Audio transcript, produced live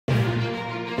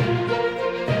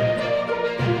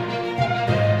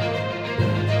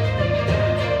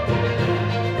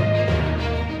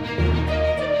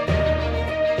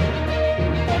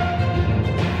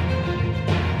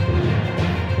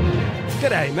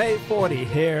Okay, May 40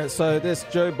 here. So this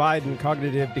Joe Biden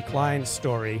cognitive decline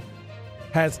story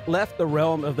has left the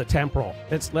realm of the temporal.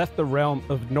 It's left the realm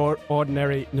of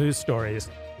ordinary news stories.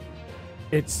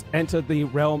 It's entered the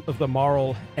realm of the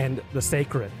moral and the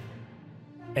sacred.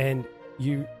 And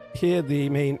you hear the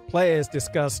main players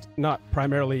discussed not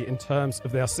primarily in terms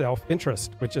of their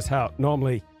self-interest, which is how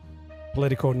normally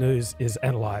political news is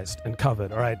analyzed and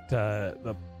covered. All right,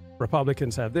 the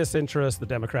Republicans have this interest, the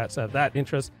Democrats have that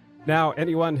interest. Now,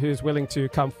 anyone who's willing to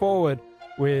come forward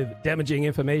with damaging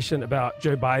information about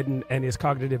Joe Biden and his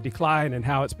cognitive decline and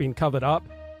how it's been covered up,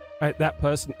 right, that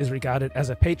person is regarded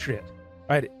as a patriot.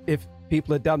 Right? If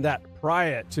people had done that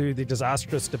prior to the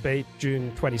disastrous debate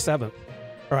June 27th,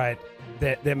 right,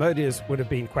 their motives would have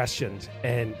been questioned.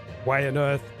 And why on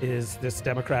earth is this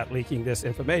Democrat leaking this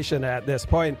information at this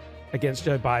point against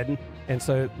Joe Biden? And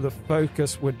so the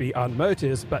focus would be on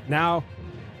motives. But now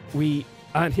we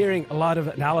aren't hearing a lot of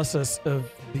analysis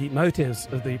of the motives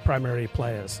of the primary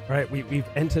players, right? We've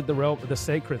entered the realm of the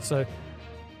sacred. So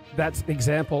that's an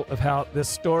example of how this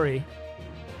story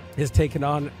has taken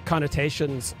on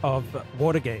connotations of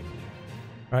Watergate,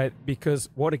 right? Because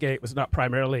Watergate was not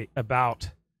primarily about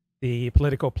the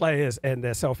political players and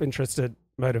their self-interested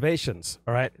motivations,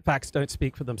 all right? Facts don't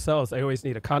speak for themselves. They always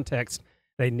need a context.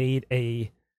 They need a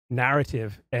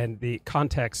narrative, and the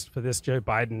context for this Joe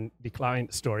Biden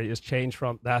decline story is changed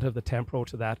from that of the temporal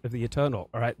to that of the eternal.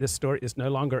 All right, this story is no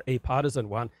longer a partisan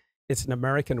one. It's an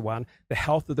American one. The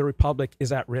health of the republic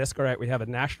is at risk. All right, we have a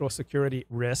national security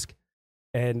risk,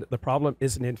 and the problem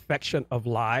is an infection of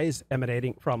lies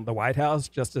emanating from the White House,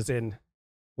 just as in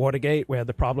Watergate, where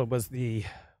the problem was the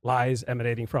lies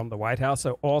emanating from the White House.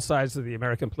 So all sides of the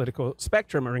American political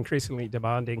spectrum are increasingly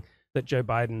demanding that Joe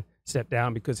Biden step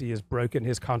down because he has broken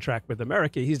his contract with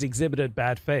America. He's exhibited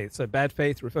bad faith. So bad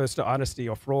faith refers to honesty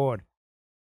or fraud,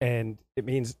 and it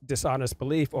means dishonest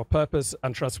belief or purpose,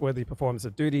 untrustworthy performance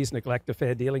of duties, neglect of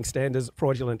fair dealing standards,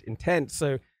 fraudulent intent.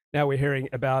 So now we're hearing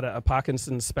about a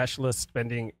Parkinson's specialist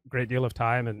spending a great deal of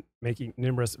time and making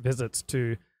numerous visits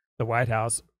to the White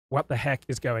House. What the heck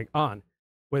is going on?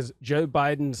 Was Joe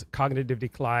Biden's cognitive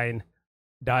decline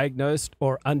diagnosed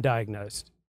or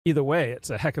undiagnosed? Either way,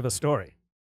 it's a heck of a story.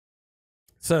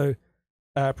 So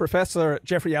Professor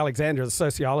Jeffrey Alexander is a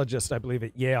sociologist, I believe,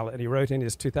 at Yale, and he wrote in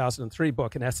his 2003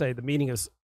 book an essay, The Meaning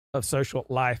of Social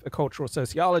Life, A Cultural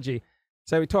Sociology.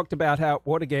 So he talked about how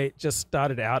Watergate just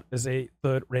started out as a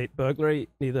third-rate burglary,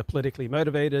 neither politically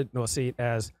motivated nor seen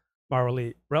as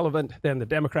morally relevant. Then the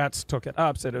Democrats took it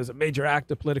up, said it was a major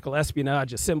act of political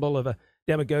espionage, a symbol of a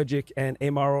demagogic and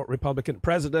amoral Republican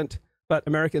president. But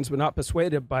Americans were not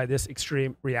persuaded by this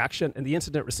extreme reaction, and the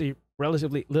incident received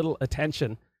relatively little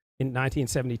attention in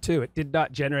 1972. It did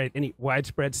not generate any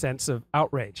widespread sense of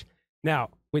outrage.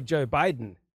 Now, with Joe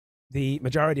Biden, the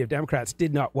majority of Democrats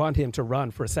did not want him to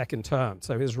run for a second term.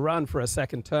 So his run for a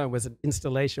second term was an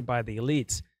installation by the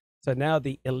elites. So now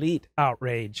the elite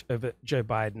outrage of Joe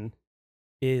Biden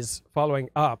is following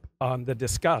up on the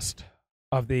disgust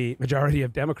of the majority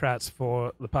of Democrats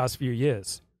for the past few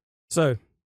years. So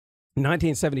in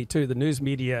 1972, the news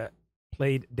media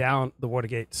played down the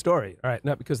Watergate story, all right,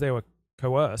 not because they were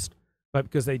coerced, but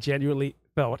because they genuinely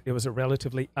felt it was a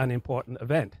relatively unimportant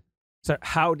event. So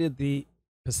how did the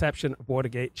perception of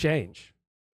Watergate change?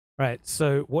 Right,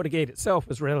 so Watergate itself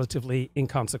was relatively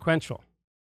inconsequential,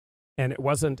 and it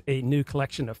wasn't a new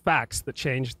collection of facts that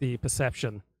changed the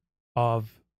perception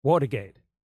of Watergate.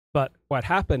 But what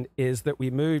happened is that we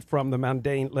moved from the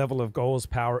mundane level of goals,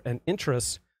 power, and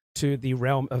interests to the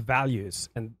realm of values.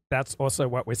 And that's also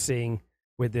what we're seeing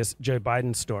with this Joe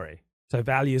Biden story. So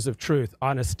values of truth,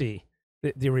 honesty,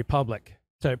 the republic.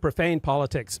 So profane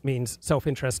politics means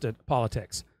self-interested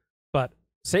politics. But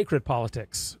sacred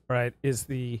politics, right, is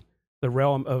the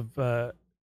realm of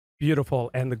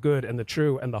beautiful and the good and the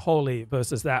true and the holy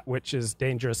versus that which is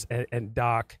dangerous and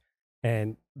dark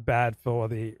and bad for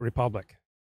the republic.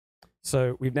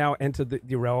 So we've now entered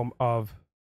the realm of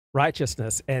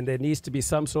righteousness, and there needs to be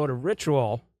some sort of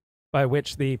ritual by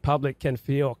which the public can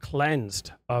feel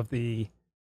cleansed of the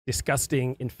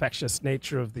disgusting, infectious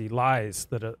nature of the lies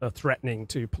that are threatening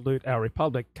to pollute our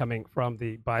republic coming from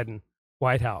the Biden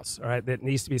White House. All right, there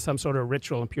needs to be some sort of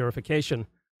ritual and purification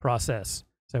process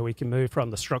so we can move from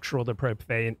the structural, the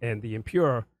profane, and the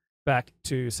impure back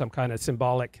to some kind of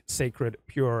symbolic, sacred,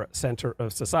 pure center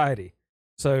of society.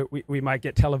 So we might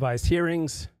get televised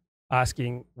hearings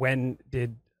asking, when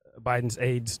did Biden's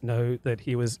aides know that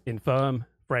he was infirm,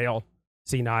 frail,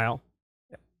 senile?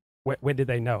 When did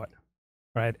they know it,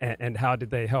 right? And how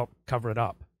did they help cover it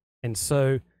up? And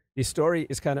so the story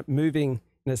is kind of moving,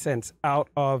 in a sense, out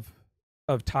of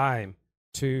time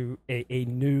to a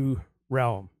new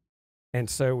realm. And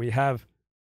so we have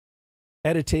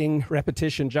editing,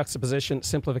 repetition, juxtaposition,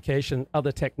 simplification,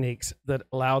 other techniques that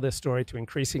allow this story to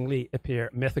increasingly appear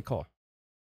mythical.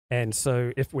 And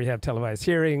so if we have televised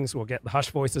hearings, we'll get the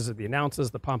hushed voices of the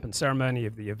announcers, the pomp and ceremony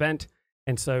of the event.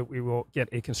 And so we will get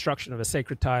a construction of a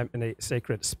sacred time and a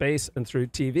sacred space. And through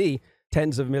TV,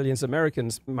 tens of millions of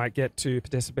Americans might get to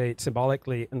participate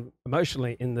symbolically and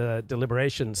emotionally in the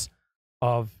deliberations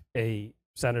of a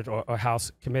Senate or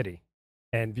House committee.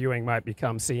 And viewing might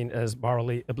become seen as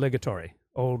morally obligatory.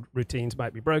 Old routines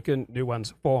might be broken, new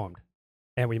ones formed.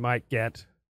 And we might get,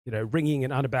 ringing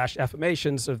and unabashed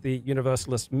affirmations of the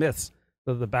universalist myths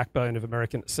that are the backbone of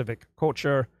American civic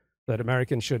culture, that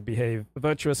Americans should behave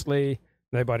virtuously,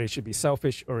 nobody should be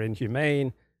selfish or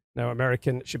inhumane, no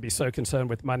American should be so concerned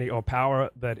with money or power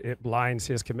that it blinds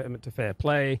his commitment to fair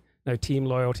play, no team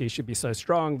loyalty should be so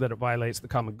strong that it violates the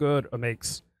common good or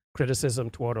makes criticism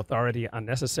toward authority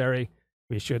unnecessary.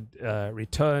 We should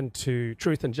return to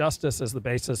truth and justice as the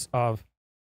basis of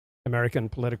American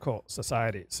political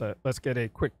society. So let's get a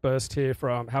quick burst here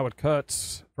from Howard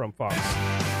Kurtz from Fox.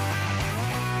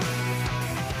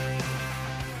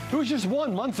 It was just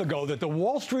 1 month ago that the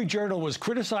Wall Street Journal was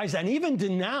criticized and even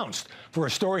denounced for a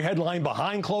story headline,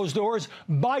 "Behind Closed Doors,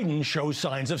 Biden shows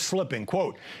signs of slipping."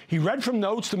 Quote, "He read from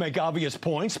notes to make obvious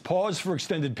points, paused for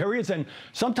extended periods, and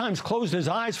sometimes closed his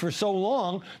eyes for so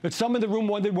long that some in the room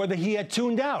wondered whether he had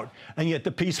tuned out." And yet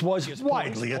the piece was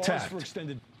widely attacked.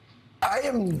 I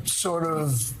am sort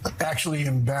of actually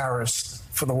embarrassed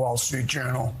for the Wall Street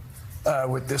Journal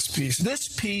with this piece. This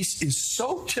piece is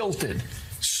so tilted,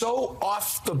 so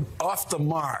off the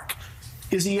mark.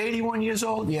 Is he 81 years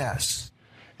old? Yes.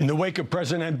 In the wake of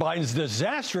President Biden's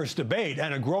disastrous debate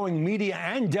and a growing media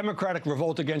and Democratic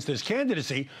revolt against his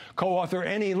candidacy, co-author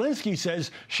Annie Linsky says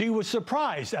she was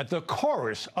surprised at the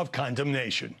chorus of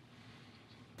condemnation.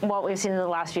 What we've seen in the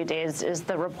last few days is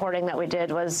the reporting that we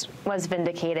did was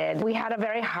vindicated. We had a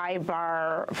very high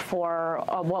bar for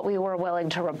what we were willing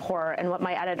to report and what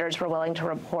my editors were willing to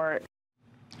report.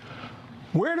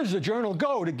 Where does the Journal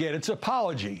go to get its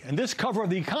apology? And this cover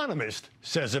of The Economist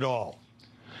says it all.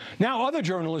 Now, other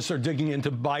journalists are digging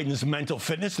into Biden's mental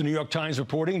fitness. The New York Times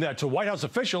reporting that to White House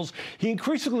officials, he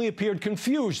increasingly appeared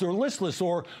confused or listless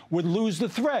or would lose the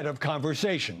thread of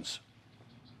conversations.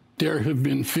 There have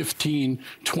been 15,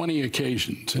 20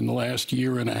 occasions in the last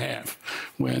year and a half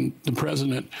when the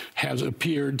president has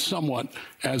appeared somewhat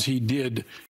as he did.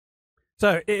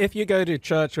 So if you go to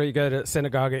church or you go to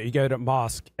synagogue or you go to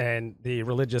mosque and the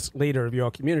religious leader of your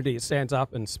community stands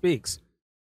up and speaks,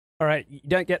 all right, you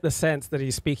don't get the sense that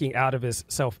he's speaking out of his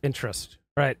self-interest,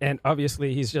 right? And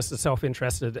obviously he's just as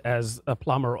self-interested as a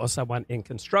plumber or someone in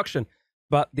construction.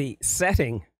 But the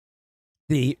setting,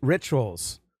 the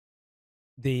rituals,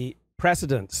 the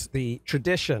precedents, the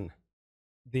tradition,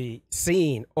 the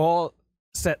scene all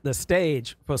set the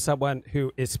stage for someone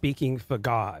who is speaking for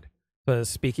God, for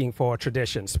speaking for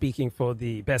tradition, speaking for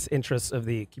the best interests of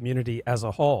the community as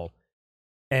a whole.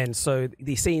 And so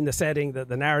the scene, the setting, the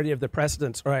narrative, the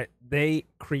precedents, right, they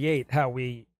create how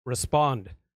we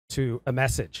respond to a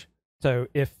message. So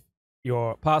if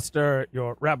your pastor,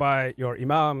 your rabbi, your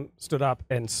imam stood up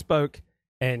and spoke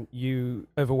and you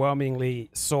overwhelmingly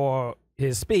saw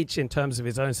his speech in terms of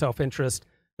his own self-interest,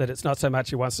 that it's not so much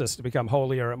he wants us to become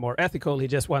holier and more ethical, he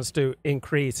just wants to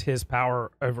increase his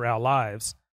power over our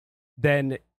lives,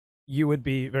 then you would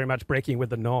be very much breaking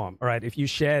with the norm. All right, if you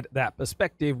shared that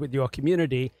perspective with your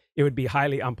community, it would be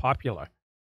highly unpopular.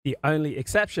 The only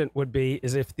exception would be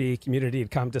is if the community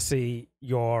had come to see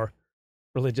your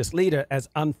religious leader as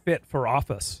unfit for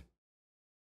office.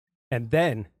 And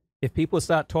then if people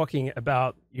start talking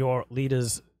about your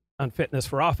leader's unfitness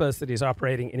for office, that he's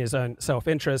operating in his own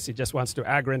self-interest, he just wants to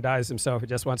aggrandize himself, he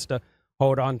just wants to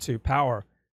hold on to power,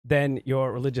 then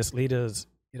your religious leader's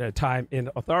time in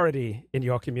authority in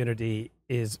your community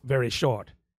is very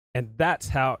short. And that's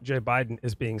how Joe Biden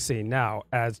is being seen now,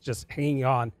 as just hanging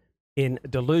on in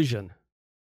delusion,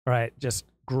 right? Just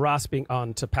grasping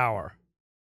on to power.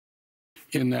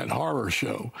 In that horror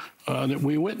show that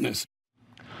we witnessed.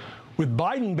 With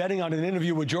Biden betting on an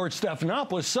interview with George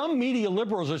Stephanopoulos, some media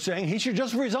liberals are saying he should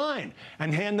just resign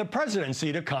and hand the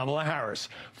presidency to Kamala Harris.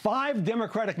 5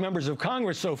 Democratic members of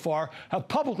Congress so far have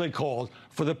publicly called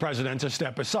for the president to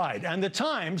step aside. And the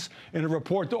Times, in a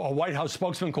report that a White House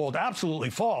spokesman called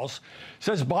absolutely false,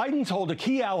 says Biden told a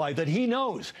key ally that he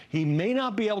knows he may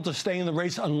not be able to stay in the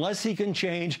race unless he can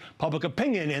change public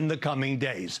opinion in the coming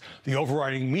days. The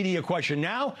overriding media question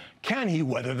now, can he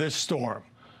weather this storm?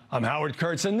 I'm Howard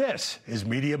Kurtz, and this is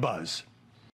Media Buzz.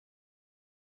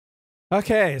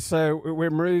 Okay, so we're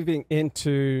moving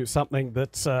into something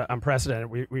that's unprecedented.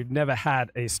 We've never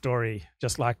had a story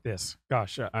just like this.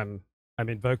 Gosh, I'm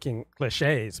invoking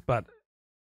cliches, but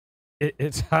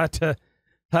it's hard to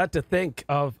think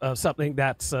of something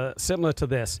that's similar to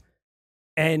this.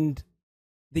 And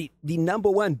the number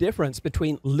one difference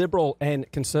between liberal and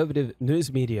conservative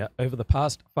news media over the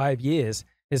past 5 years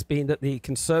has been that the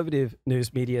conservative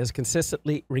news media has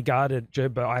consistently regarded Joe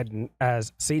Biden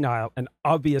as senile and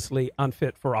obviously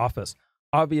unfit for office,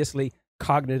 obviously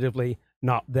cognitively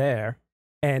not there.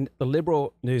 And the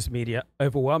liberal news media,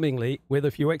 overwhelmingly, with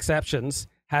a few exceptions,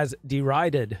 has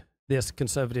derided this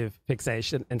conservative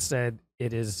fixation and said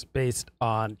it is based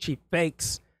on cheap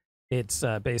fakes, it's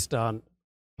based on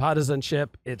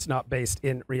partisanship, it's not based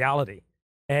in reality.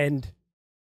 And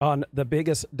on the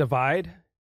biggest divide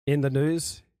in the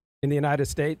news in the United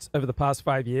States over the past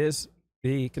 5 years,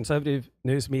 the conservative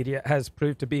news media has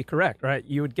proved to be correct, right?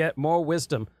 You would get more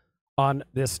wisdom on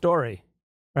this story,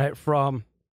 right, from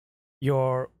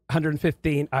your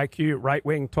 115 IQ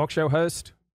right-wing talk show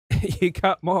host. You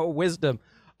got more wisdom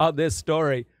on this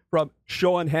story from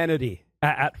Sean Hannity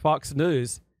at Fox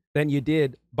News than you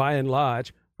did, by and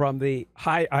large, from the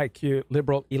high IQ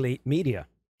liberal elite media.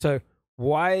 So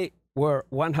why were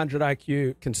 100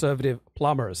 IQ conservative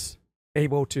plumbers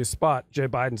able to spot Joe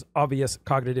Biden's obvious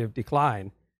cognitive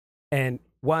decline and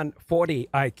 140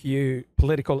 IQ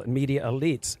political and media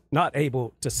elites not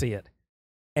able to see it?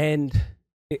 And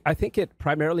I think it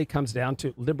primarily comes down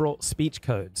to liberal speech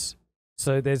codes.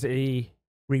 So there's a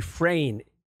refrain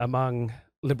among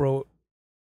liberal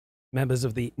members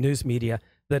of the news media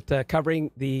that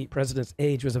covering the president's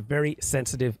age was a very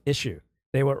sensitive issue.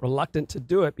 They were reluctant to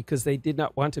do it because they did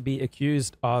not want to be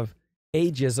accused of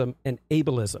ageism and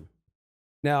ableism.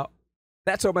 Now,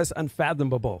 that's almost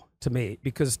unfathomable to me,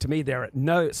 because to me there are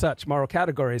no such moral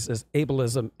categories as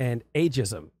ableism and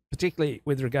ageism, particularly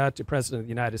with regard to President of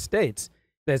the United States.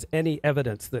 If there's any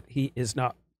evidence that he is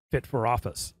not fit for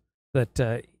office,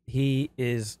 that he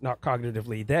is not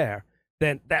cognitively there,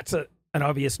 then that's an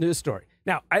obvious news story.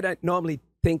 Now, I don't normally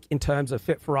think in terms of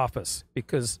fit for office,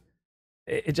 because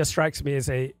it just strikes me as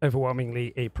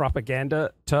overwhelmingly a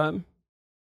propaganda term,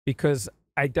 because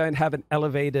I don't have an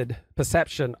elevated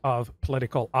perception of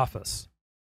political office,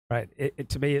 right?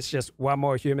 To me, it's just one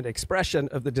more human expression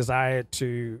of the desire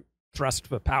to thrust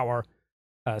for power.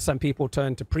 Some people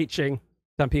turn to preaching,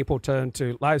 some people turn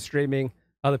to live streaming,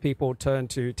 other people turn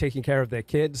to taking care of their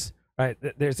kids, right?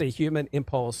 There's a human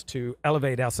impulse to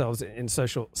elevate ourselves in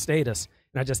social status,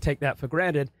 and I just take that for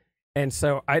granted. And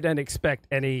so I don't expect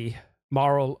any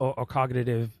moral or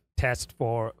cognitive test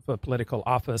for political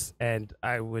office, and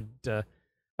I wouldn't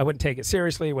take it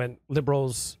seriously when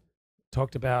liberals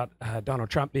talked about Donald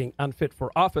Trump being unfit for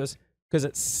office, because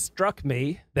it struck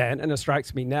me then, and it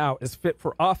strikes me now, as fit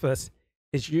for office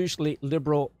is usually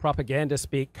liberal propaganda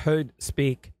speak, code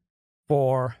speak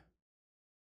for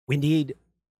we need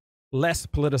less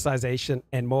politicization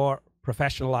and more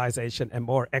professionalization and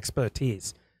more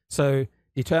expertise. So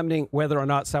determining whether or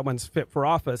not someone's fit for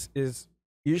office is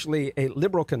usually a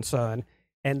liberal concern,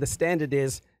 and the standard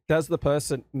is, does the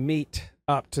person meet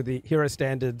up to the hero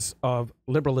standards of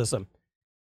liberalism?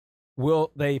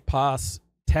 Will they pass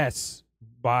tests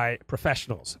by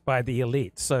professionals, by the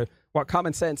elite? So what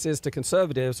common sense is to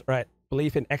conservatives, right?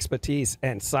 Belief in expertise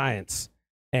and science,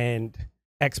 and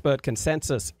expert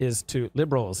consensus is to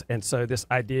liberals. And so this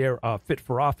idea of fit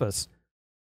for office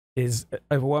is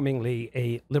overwhelmingly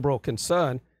a liberal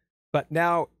concern. But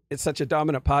now it's such a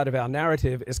dominant part of our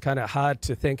narrative, it's kind of hard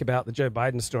to think about the Joe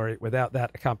Biden story without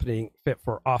that accompanying fit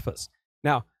for office.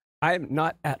 Now, I'm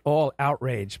not at all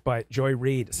outraged by Joy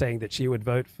Reid saying that she would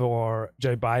vote for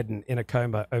Joe Biden in a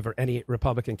coma over any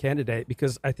Republican candidate,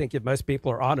 because I think if most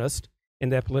people are honest in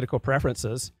their political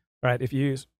preferences, right, if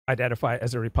you identify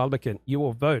as a Republican, you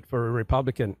will vote for a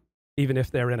Republican even if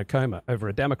they're in a coma over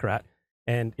a Democrat.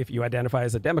 And if you identify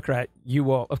as a Democrat, you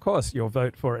will, of course, you'll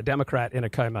vote for a Democrat in a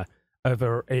coma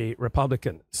over a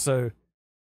Republican. So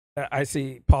I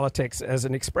see politics as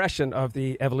an expression of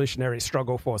the evolutionary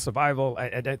struggle for survival.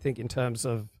 I don't think in terms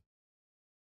of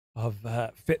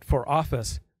fit for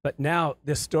office. But now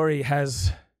this story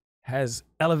has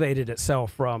elevated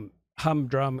itself from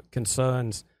humdrum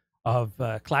concerns of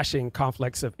clashing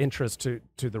conflicts of interest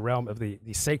to the realm of the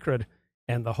sacred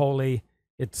and the holy.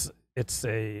 It's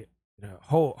a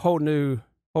whole new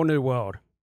world.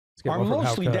 Are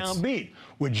mostly downbeat,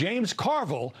 with James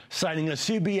Carville citing a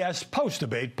CBS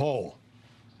post-debate poll.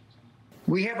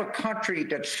 We have a country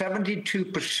that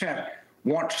 72%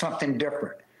 want something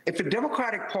different. If the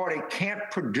Democratic Party can't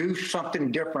produce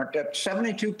something different that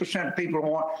 72% of people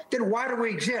want, then why do we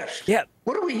exist? Yeah.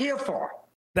 What are we here for?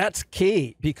 That's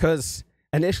key, because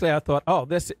initially I thought, oh,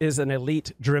 this is an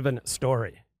elite-driven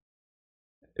story,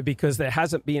 because there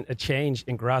hasn't been a change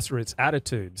in grassroots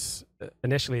attitudes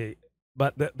initially.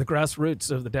 But the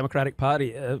grassroots of the Democratic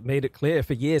Party have made it clear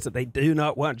for years that they do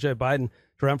not want Joe Biden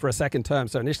to run for a second term.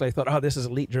 So initially I thought, oh, this is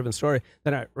an elite-driven story.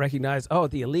 Then I recognized, oh,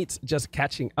 the elite's just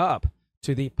catching up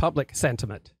to the public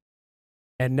sentiment.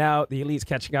 And now the elite's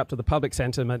catching up to the public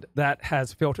sentiment that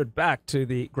has filtered back to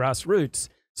the grassroots,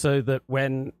 so that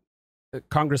when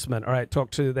congressmen, all right,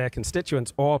 talk to their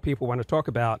constituents, all people want to talk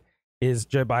about is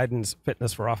Joe Biden's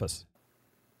fitness for office.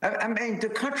 I mean, the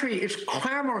country is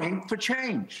clamoring for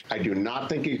change. I do not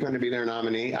think he's going to be their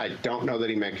nominee. I don't know that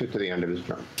he makes it to the end of his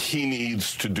term. He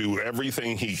needs to do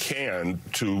everything he can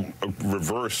to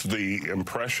reverse the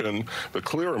impression, the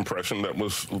clear impression that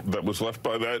was left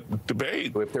by that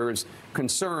debate. If there is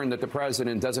concern that the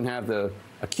president doesn't have the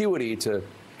acuity to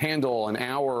handle an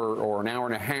hour or an hour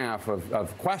and a half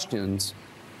of questions,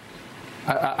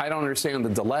 I don't understand the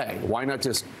delay. Why not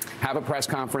just have a press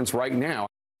conference right now?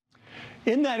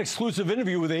 In that exclusive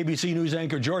interview with ABC News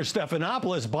anchor George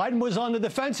Stephanopoulos, Biden was on the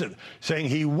defensive, saying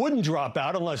he wouldn't drop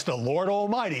out unless the Lord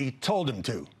Almighty told him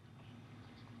to.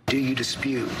 Do you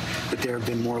dispute that there have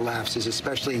been more lapses,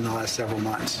 especially in the last several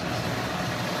months?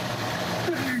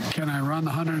 Can I run the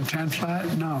 110 flat?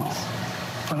 No,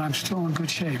 but I'm still in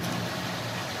good shape.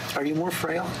 Are you more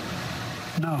frail?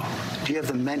 No. Do you have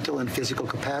the mental and physical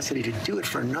capacity to do it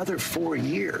for another 4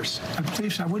 years? I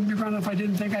believe so. I wouldn't be running if I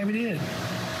didn't think I did.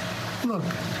 Look.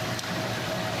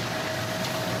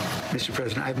 Mr.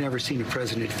 President, I've never seen a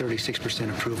president at 36%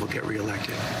 approval get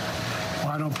reelected. Well,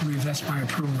 I don't believe that's my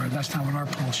approval rate. That's not what our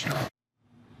polls show.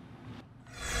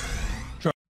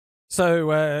 Sure.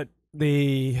 So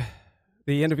the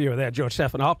interviewer there, George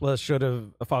Stephanopoulos, should have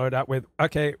followed up with,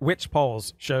 okay, which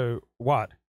polls show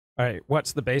what? All right,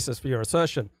 what's the basis for your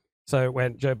assertion? So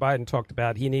when Joe Biden talked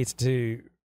about he needs to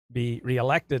be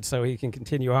reelected so he can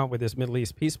continue on with his Middle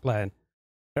East peace plan,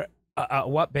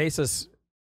 what basis,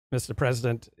 Mr.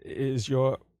 President, is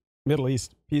your Middle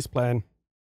East peace plan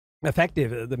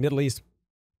effective? The Middle East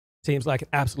seems like an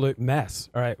absolute mess.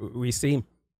 All right, we seem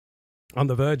on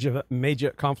the verge of a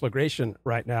major conflagration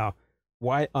right now.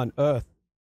 Why on earth?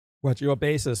 What's your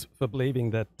basis for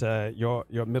believing that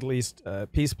your Middle East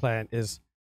peace plan is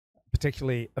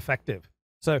particularly effective?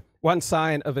 So one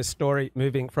sign of a story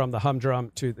moving from the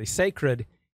humdrum to the sacred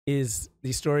is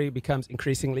the story becomes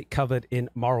increasingly covered in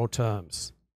moral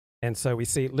terms. And so we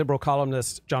see liberal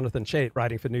columnist Jonathan Chait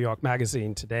writing for New York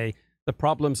Magazine today, the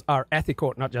problems are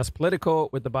ethical, not just political,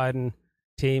 with the Biden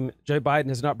team. Joe Biden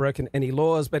has not broken any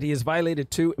laws, but he has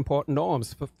violated two important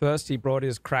norms. First, he brought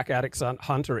his crack addict son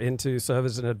Hunter in to serve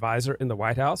as an advisor in the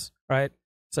White House, right?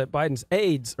 So Biden's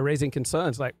aides are raising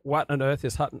concerns like, what on earth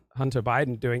is Hunter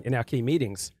Biden doing in our key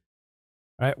meetings?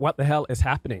 Right? What the hell is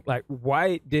happening? Like,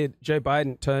 why did Joe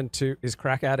Biden turn to his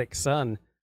crack addict son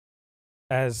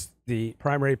as the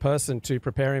primary person to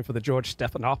prepare him for the George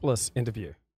Stephanopoulos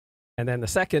interview? And then the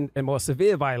second and more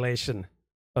severe violation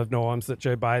of norms that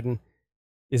Joe Biden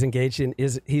is engaged in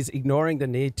is he's ignoring the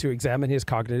need to examine his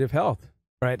cognitive health.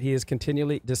 Right? He has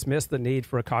continually dismissed the need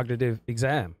for a cognitive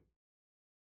exam.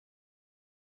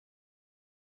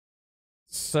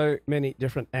 So many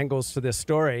different angles to this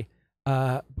story,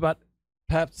 but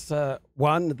perhaps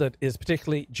one that is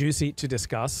particularly juicy to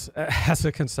discuss as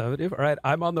a conservative. All right,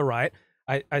 I'm on the right.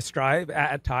 I strive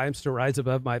at times to rise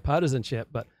above my partisanship,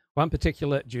 but one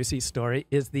particular juicy story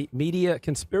is the media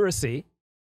conspiracy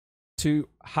to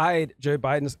hide Joe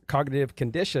Biden's cognitive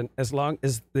condition as long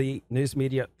as the news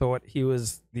media thought he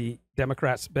was the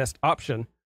Democrats' best option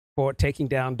for taking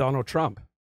down Donald Trump.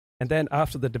 And then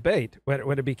after the debate,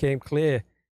 when it became clear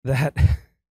that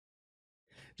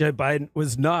Joe Biden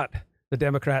was not the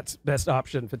Democrats' best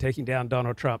option for taking down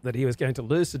Donald Trump, that he was going to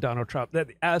lose to Donald Trump, that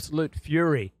the absolute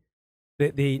fury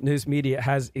that the news media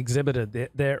has exhibited,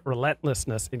 their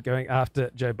relentlessness in going after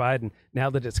Joe Biden,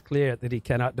 now that it's clear that he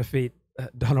cannot defeat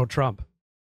Donald Trump.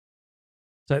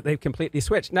 So they've completely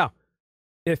switched. Now,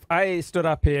 if I stood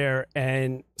up here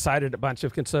and cited a bunch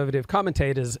of conservative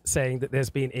commentators saying that there's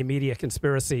been a media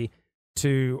conspiracy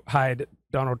to hide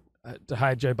Joe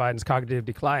Biden's cognitive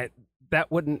decline, that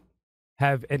wouldn't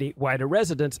have any wider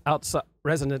resonance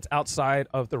outside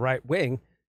of the right wing.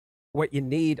 What you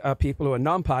need are people who are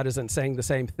nonpartisan saying the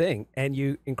same thing. And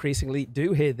you increasingly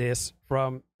do hear this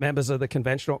from members of the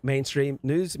conventional mainstream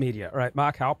news media. Right?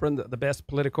 Mark Halperin, the best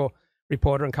political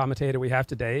reporter and commentator we have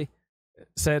today,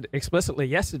 said explicitly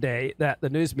yesterday that the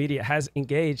news media has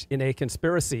engaged in a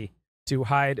conspiracy to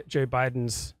hide Joe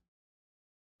Biden's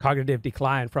cognitive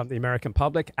decline from the American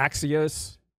public.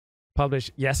 Axios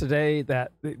published yesterday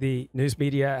that the news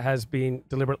media has been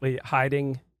deliberately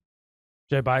hiding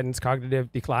Joe Biden's cognitive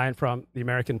decline from the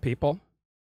American people,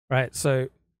 right? So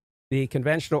the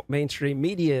conventional mainstream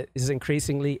media is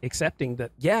increasingly accepting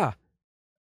that, yeah,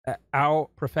 our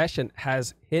profession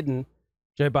has hidden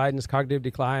Joe Biden's cognitive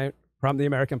decline from the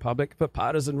American public for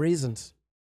partisan reasons.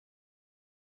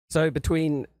 So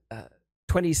between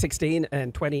 2016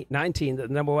 and 2019, the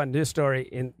number one news story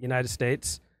in the United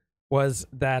States was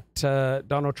that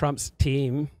Donald Trump's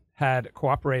team had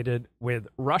cooperated with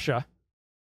Russia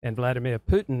and Vladimir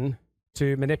Putin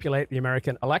to manipulate the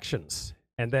American elections.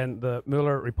 And then the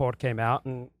Mueller report came out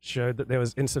and showed that there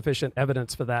was insufficient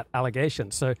evidence for that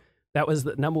allegation. So that was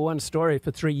the number one story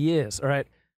for 3 years, all right?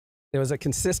 There was a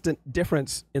consistent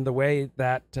difference in the way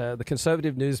that the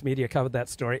conservative news media covered that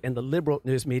story and the liberal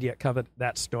news media covered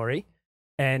that story.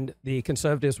 And the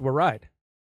conservatives were right.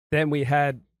 Then we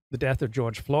had the death of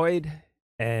George Floyd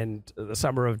and the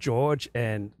Summer of George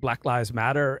and Black Lives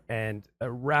Matter and a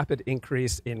rapid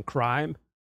increase in crime.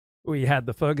 We had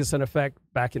the Ferguson effect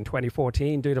back in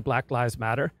 2014 due to Black Lives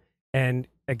Matter. And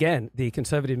again, the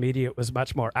conservative media was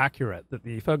much more accurate that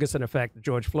the Ferguson effect, the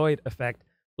George Floyd effect,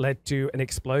 led to an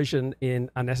explosion in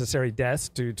unnecessary deaths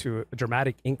due to a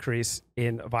dramatic increase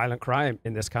in violent crime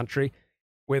in this country,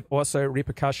 with also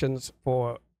repercussions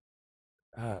for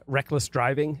reckless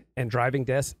driving and driving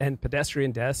deaths and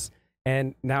pedestrian deaths,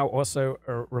 and now also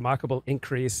a remarkable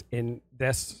increase in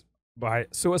deaths by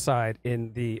suicide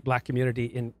in the Black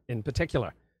community in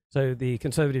particular. So the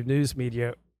conservative news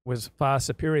media was far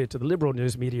superior to the liberal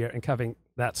news media in covering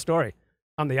that story.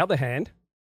 On the other hand,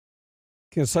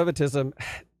 conservatism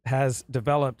has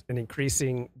developed an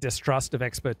increasing distrust of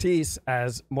expertise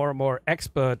as more and more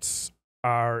experts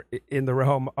are in the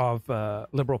realm of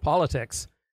liberal politics.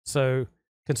 So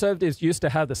conservatives used to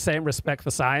have the same respect for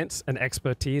science and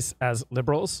expertise as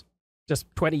liberals just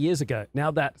 20 years ago. Now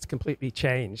that's completely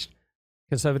changed.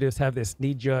 Conservatives have this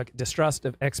knee-jerk distrust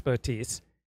of expertise,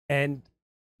 and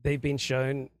they've been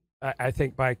shown, I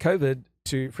think, by COVID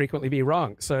to frequently be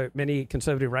wrong. So many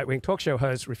conservative right-wing talk show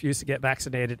hosts refused to get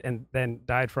vaccinated and then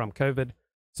died from COVID.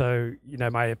 So, you know,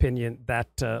 my opinion that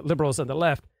liberals on the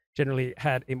left generally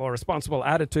had a more responsible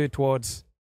attitude towards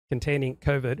containing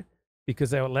COVID because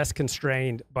they were less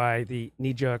constrained by the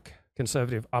knee-jerk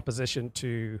conservative opposition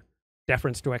to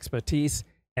deference to expertise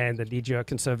and the knee-jerk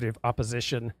conservative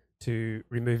opposition to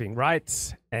removing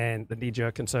rights and the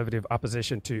knee-jerk conservative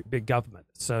opposition to big government.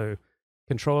 So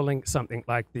controlling something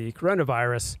like the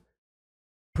coronavirus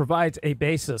provides a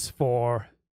basis for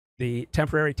the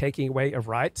temporary taking away of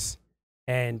rights.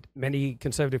 And many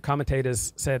conservative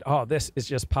commentators said, oh, this is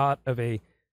just part of a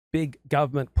big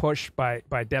government push by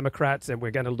Democrats, and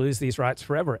we're going to lose these rights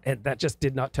forever. And that just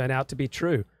did not turn out to be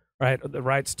true, right? The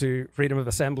rights to freedom of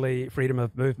assembly, freedom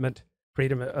of movement,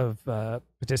 freedom of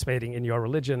participating in your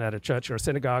religion at a church or a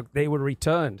synagogue, they were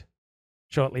returned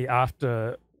shortly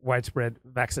after widespread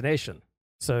vaccination.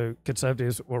 So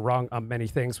conservatives were wrong on many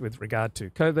things with regard to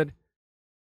COVID.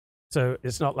 So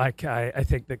it's not like I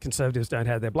think that conservatives don't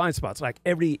have their blind spots. Like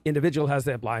every individual has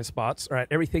their blind spots, right?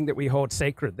 Everything that we hold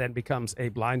sacred then becomes a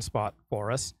blind spot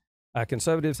for us.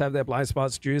 Conservatives have their blind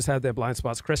spots. Jews have their blind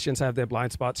spots. Christians have their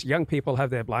blind spots. Young people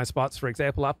have their blind spots. For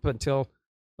example, up until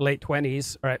late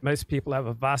 20s, right, most people have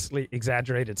a vastly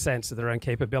exaggerated sense of their own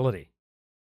capability.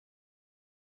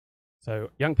 So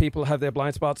young people have their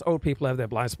blind spots, old people have their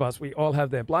blind spots. We all have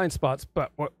their blind spots,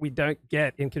 but what we don't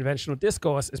get in conventional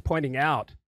discourse is pointing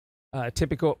out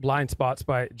typical blind spots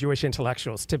by Jewish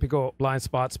intellectuals, typical blind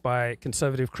spots by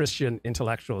conservative Christian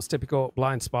intellectuals, typical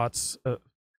blind spots of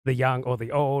the young or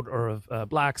the old, or of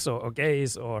blacks or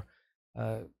gays or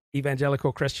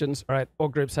evangelical Christians. All right, all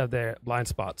groups have their blind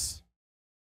spots.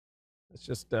 Let's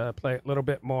just play a little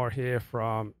bit more here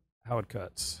from Howard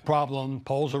Kurtz. Problem,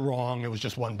 polls are wrong. It was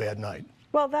just one bad night.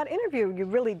 Well, that interview, you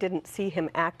really didn't see him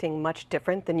acting much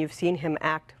different than you've seen him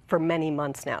act for many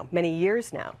months now, many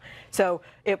years now. So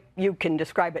you can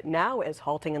describe it now as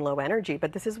halting and low energy,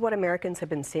 but this is what Americans have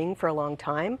been seeing for a long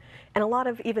time. And a lot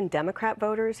of even Democrat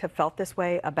voters have felt this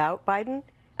way about Biden,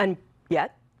 and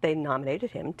yet they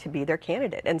nominated him to be their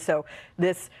candidate. And so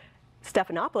this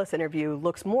Stephanopoulos interview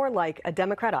looks more like a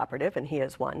Democrat operative, and he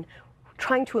is one,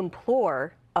 trying to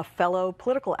implore a fellow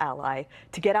political ally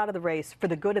to get out of the race for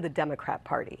the good of the Democrat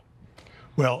Party.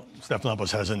 Well,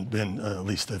 Stephanopoulos hasn't been, at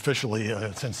least officially,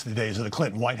 since the days of the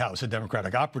Clinton White House, a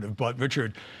Democratic operative. But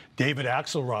Richard, David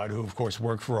Axelrod, who of course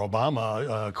worked for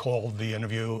Obama, called the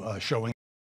interview showing.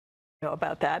 Know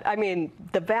about that. I mean,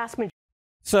 the vast majority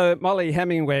So Molly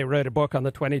Hemingway wrote a book on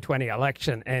the 2020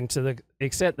 election, and to the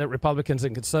extent that Republicans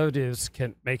and conservatives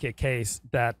can make a case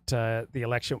that the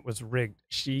election was rigged,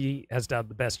 she has done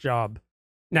the best job.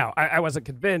 Now, I wasn't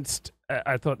convinced.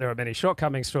 I thought there were many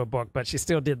shortcomings to her book, but she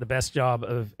still did the best job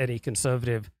of any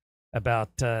conservative about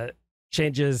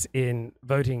changes in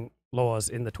voting laws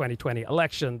in the 2020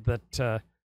 election that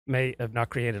may have not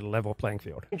created a level playing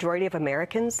field. The majority of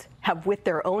Americans have, with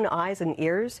their own eyes and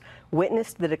ears,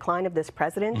 witnessed the decline of this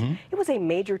president. It was a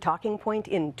major talking point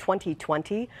in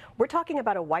 2020. We're talking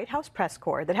about a White House press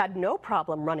corps that had no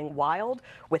problem running wild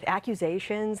with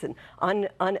accusations and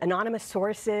anonymous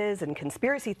sources and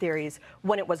conspiracy theories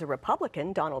when it was a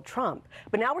Republican, Donald Trump.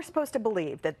 But now we're supposed to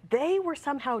believe that they were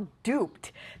somehow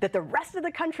duped, that the rest of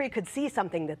the country could see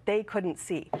something that they couldn't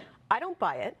see. I don't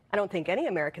buy it. I don't think any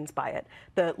Americans buy it.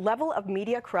 The level of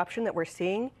media corruption that we're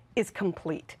seeing is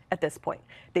complete at this point.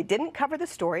 They didn't cover the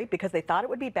story because they thought it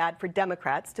would be bad for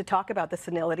Democrats to talk about the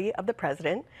senility of the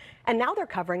president. And now they're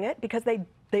covering it because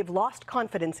they've lost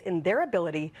confidence in their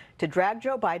ability to drag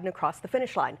Joe Biden across the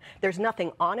finish line. There's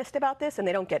nothing honest about this, and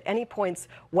they don't get any points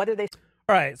whether they...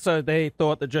 All right, so they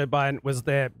thought that Joe Biden was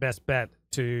their best bet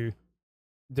to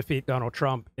defeat Donald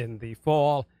Trump in the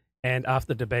fall. And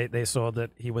after debate, they saw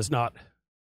that he was not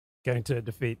going to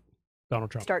defeat Donald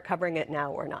Trump. Start covering it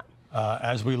now or not?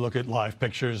 As we look at live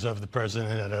pictures of the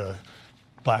president at a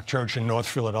black church in North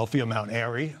Philadelphia, Mount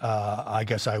Airy, I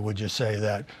guess I would just say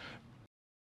that.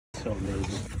 So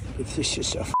amazing. It's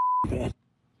just so bad.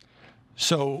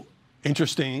 So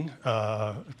interesting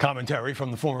commentary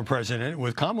from the former president,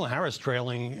 with Kamala Harris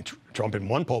trailing Trump in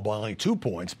one poll by only 2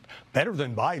 points, better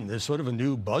than Biden. There's sort of a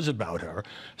new buzz about her,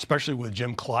 especially with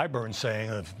Jim Clyburn saying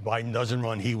if Biden doesn't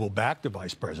run, he will back the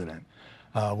vice president.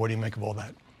 What do you make of all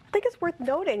that? I think it's worth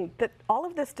noting that all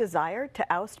of this desire to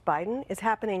oust Biden is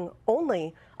happening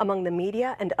only among the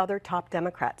media and other top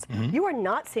Democrats. You are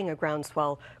not seeing a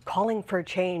groundswell calling for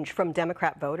change from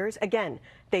Democrat voters. Again,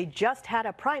 they just had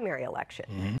a primary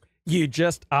election. You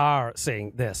just are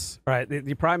seeing this, right?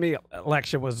 The primary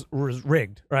election was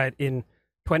rigged, right? In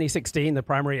 2016, the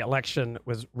primary election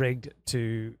was rigged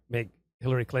to make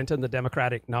Hillary Clinton the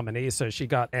Democratic nominee. So she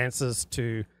got answers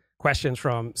to questions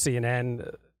from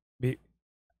CNN,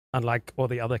 unlike all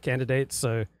the other candidates.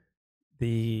 So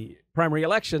the primary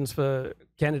elections for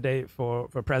candidate for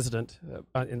president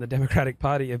in the Democratic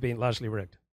Party have been largely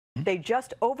rigged. They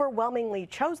just overwhelmingly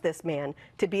chose this man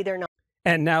to be their nominee.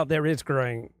 And now there is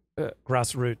growing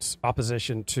grassroots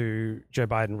opposition to Joe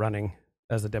Biden running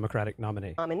as the Democratic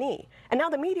nominee. And now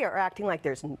the media are acting like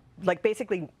there's, like,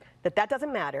 basically that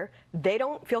doesn't matter. They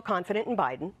don't feel confident in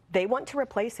Biden. They want to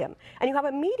replace him. And you have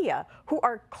a media who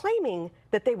are claiming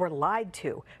that they were lied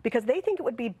to because they think it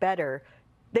would be better.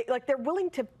 They're willing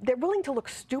to look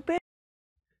stupid.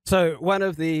 So one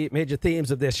of the major themes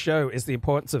of this show is the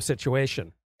importance of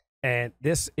situation. And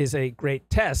this is a great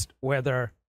test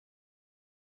whether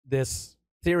this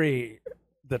theory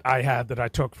that I have, that I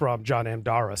took from John M.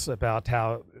 Doris, about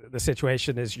how the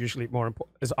situation is usually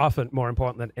is often more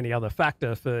important than any other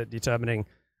factor for determining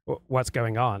what's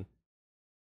going on.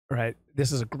 Right?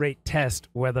 This is a great test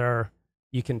whether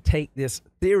you can take this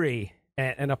theory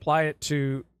and apply it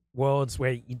to worlds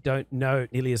where you don't know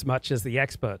nearly as much as the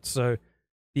experts. So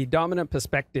the dominant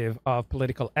perspective of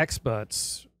political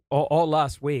experts all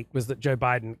last week was that Joe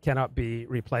Biden cannot be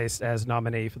replaced as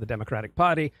nominee for the Democratic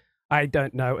Party. I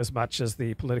don't know as much as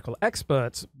the political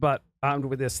experts, but armed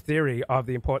with this theory of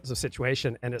the importance of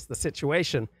situation, and it's the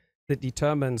situation that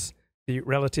determines the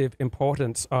relative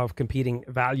importance of competing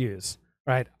values,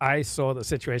 right? I saw the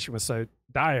situation was so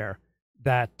dire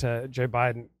that Joe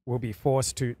Biden will be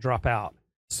forced to drop out.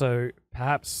 So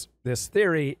perhaps this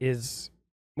theory is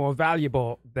more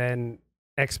valuable than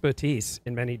expertise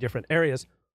in many different areas.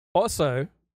 Also,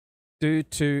 due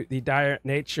to the dire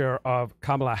nature of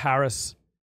Kamala Harris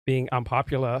being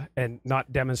unpopular and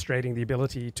not demonstrating the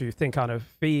ability to think on her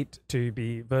feet, to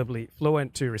be verbally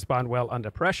fluent, to respond well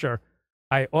under pressure,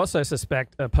 I also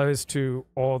suspect, opposed to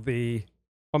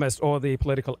almost all the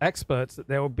political experts, that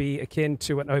there will be akin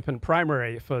to an open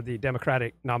primary for the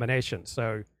Democratic nomination.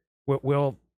 So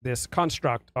will this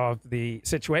construct of the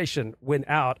situation win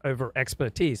out over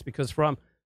expertise? Because from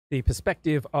the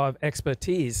perspective of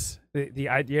expertise, the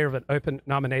idea of an open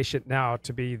nomination now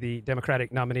to be the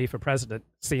Democratic nominee for president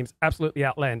seems absolutely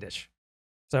outlandish.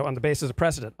 So on the basis of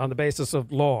precedent, on the basis of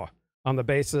law, on the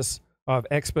basis of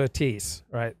expertise,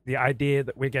 right, the idea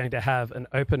that we're going to have an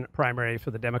open primary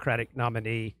for the Democratic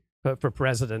nominee for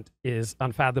president is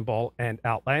unfathomable and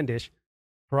outlandish.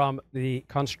 From the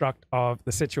construct of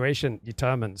the situation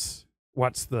determines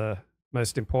what's the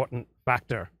most important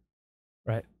factor,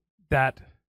 right? That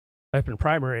open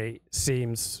primary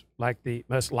seems like the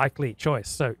most likely choice.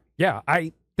 So, yeah,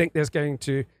 I think there's going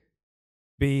to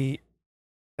be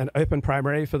an open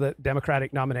primary for the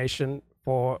Democratic nomination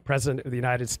for President of the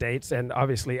United States. And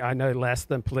obviously, I know less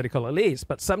than political elites,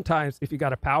 but sometimes if you've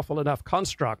got a powerful enough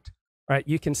construct, right,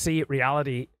 you can see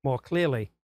reality more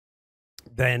clearly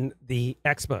than the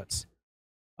experts.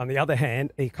 On the other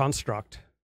hand, a construct,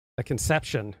 a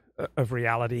conception of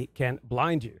reality can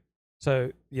blind you.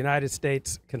 So the United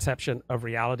States conception of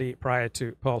reality prior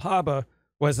to Pearl Harbor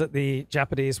was that the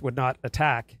Japanese would not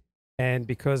attack. And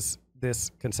because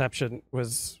this conception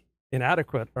was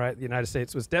inadequate, right, the United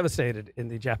States was devastated in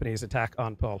the Japanese attack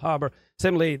on Pearl Harbor.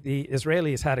 Similarly, the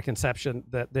Israelis had a conception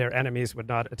that their enemies would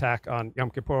not attack on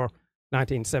Yom Kippur,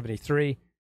 1973.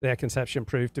 Their conception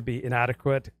proved to be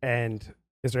inadequate, and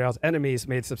Israel's enemies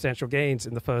made substantial gains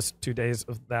in the first 2 days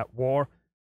of that war.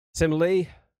 Similarly,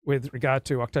 with regard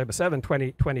to October 7,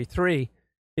 2023,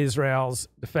 Israel's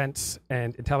defense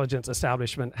and intelligence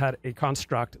establishment had a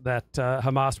construct that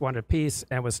Hamas wanted peace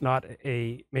and was not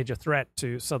a major threat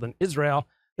to southern Israel.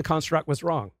 The construct was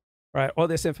wrong, right? All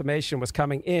this information was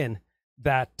coming in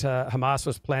that Hamas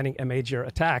was planning a major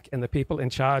attack, and the people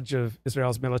in charge of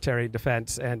Israel's military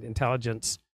defense and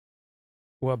intelligence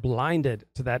were blinded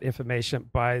to that information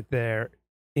by their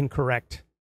incorrect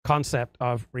concept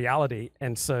of reality.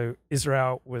 And so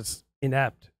Israel was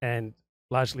inept and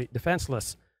largely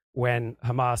defenseless when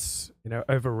Hamas,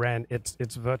 overran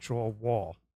its virtual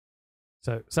wall.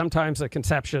 So sometimes a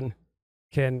conception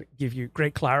can give you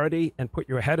great clarity and put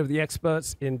you ahead of the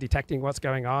experts in detecting what's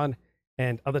going on.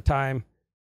 And other time,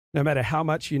 no matter how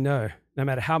much you know, no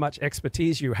matter how much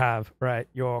expertise you have, right,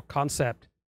 your concept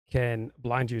can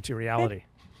blind you to reality.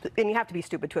 And you have to be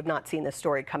stupid to have not seen this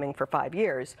story coming for 5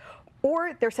 years.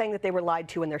 Or they're saying that they were lied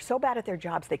to and they're so bad at their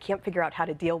jobs they can't figure out how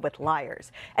to deal with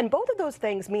liars. And both of those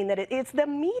things mean that it's the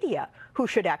media who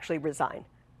should actually resign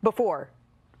before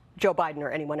Joe Biden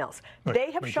or anyone else.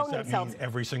 They have shown themselves. Mean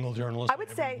every single journalist, I would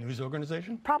say, news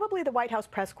organization? Probably the White House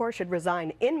press corps should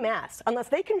resign en masse unless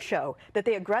they can show that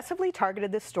they aggressively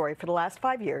targeted this story for the last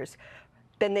 5 years.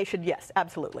 Then they should, yes,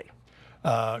 absolutely.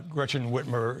 Gretchen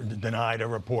Whitmer denied a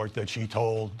report that she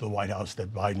told the White House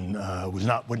that Biden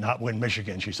would not win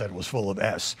Michigan. She said it was full of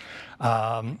S.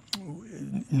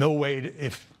 No way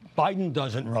if Biden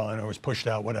doesn't run or is pushed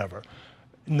out, whatever,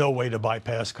 no way to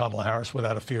bypass Kamala Harris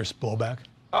without a fierce blowback?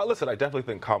 Listen, I definitely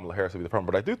think Kamala Harris will be the problem,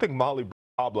 but I do think Molly brought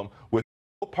a problem with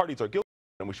both parties are guilty,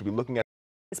 and we should be looking at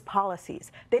his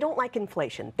policies. They don't like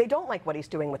inflation. They don't like what he's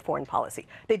doing with foreign policy.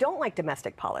 They don't like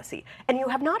domestic policy. And you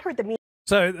have not heard the media.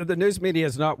 So the news media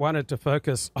has not wanted to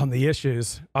focus on the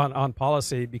issues, on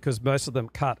policy, because most of them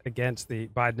cut against the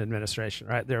Biden administration,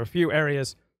 right? There are a few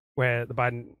areas where the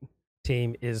Biden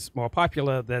team is more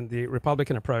popular than the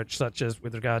Republican approach, such as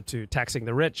with regard to taxing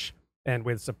the rich and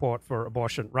with support for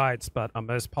abortion rights. But on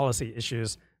most policy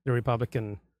issues, the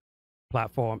Republican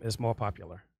platform is more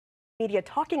popular. Media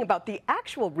talking about the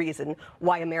actual reason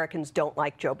why Americans don't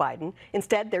like Joe Biden.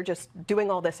 Instead, they're just doing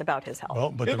all this about his health.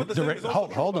 Well, but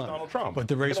hold on. Donald Trump. But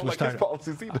the race was his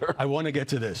policies either. I want to get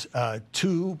to this.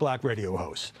 2 black radio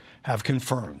hosts have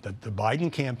confirmed that the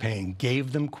Biden campaign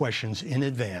gave them questions in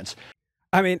advance.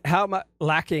 I mean, how much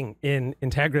lacking in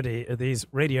integrity are these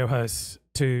radio hosts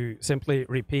to simply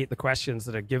repeat the questions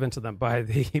that are given to them by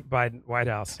the Biden White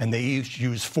House? And they each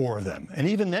used 4 of them. And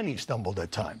even then he stumbled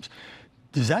at times.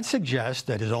 Does that suggest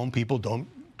that his own people don't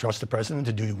trust the president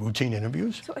to do routine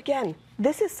interviews? So again,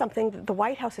 this is something that the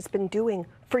White House has been doing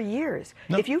for years.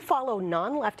 No. If you follow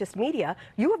non-leftist media,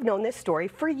 you have known this story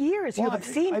for years. Well, you have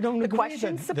seen the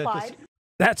questions supplied.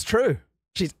 That's true.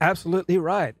 She's absolutely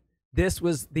right. This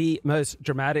was the most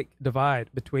dramatic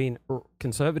divide between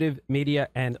conservative media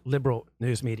and liberal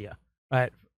news media,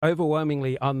 right?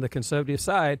 Overwhelmingly on the conservative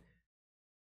side,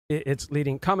 its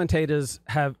leading commentators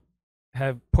have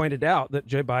pointed out that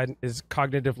Joe Biden is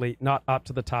cognitively not up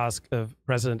to the task of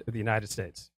President of the United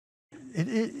States.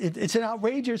 It's an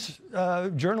outrageous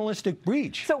journalistic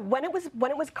breach. So when it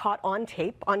was caught on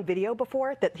tape, on video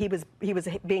before, that he was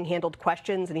being handled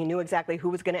questions and he knew exactly who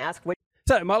was going to ask which.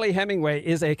 So Molly Hemingway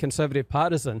is a conservative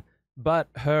partisan, but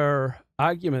her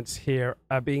arguments here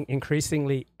are being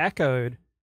increasingly echoed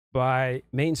by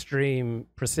mainstream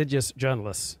prestigious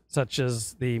journalists, such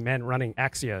as the men running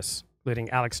Axios, including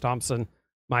Alex Thompson,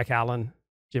 Mike Allen,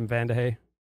 Jim Vandehey.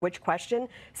 Which question?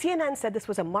 CNN said this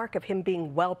was a mark of him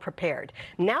being well prepared.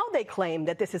 Now they claim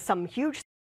that this is some huge.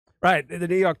 Right. The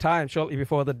New York Times, shortly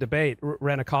before the debate,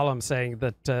 ran a column saying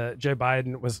that Joe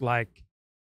Biden was like,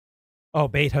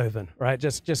 Beethoven, right?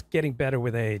 Just getting better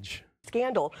with age.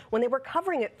 scandal when they were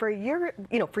covering it for a year,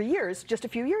 for years, just a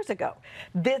few years ago.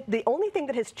 The only thing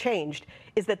that has changed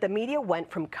is that the media went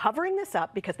from covering this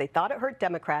up because they thought it hurt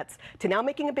Democrats to now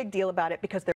making a big deal about it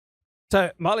because they're.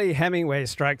 So Molly Hemingway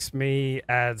strikes me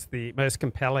as the most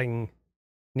compelling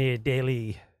near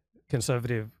daily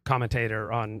conservative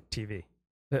commentator on TV.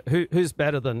 Who's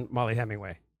better than Molly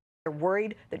Hemingway? They're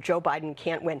worried that Joe Biden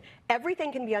can't win.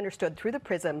 Everything can be understood through the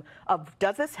prism of,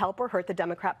 does this help or hurt the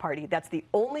Democrat Party? That's the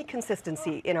only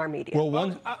consistency in our media. Well,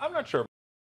 I'm not sure.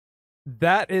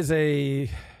 That is a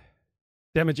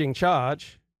damaging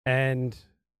charge, and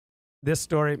this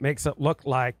story makes it look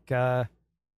like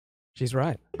she's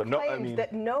right. But no, claimed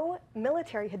that no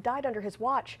military had died under his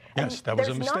watch. Yes, that was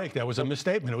a mistake. That was a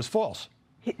misstatement. It was false.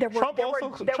 Trump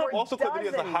also claimed that he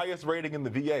has the highest rating in the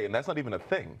VA, and that's not even a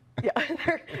thing. Yeah,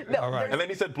 All right. And then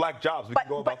he said black jobs. We can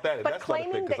go about that. And that's not a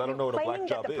thing, because I don't know what a black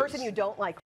job the is. person you don't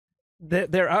like.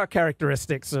 There are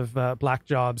characteristics of black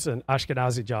jobs and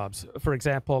Ashkenazi jobs. For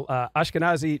example,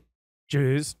 Ashkenazi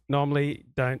Jews normally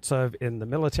don't serve in the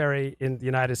military in the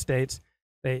United States.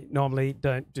 They normally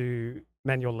don't do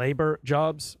manual labor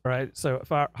jobs, right? So a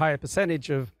far higher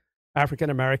percentage of African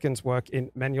Americans work in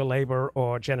manual labor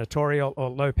or janitorial or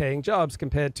low-paying jobs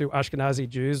compared to Ashkenazi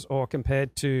Jews or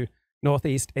compared to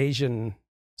Northeast Asian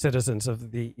citizens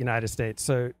of the United States.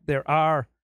 So there are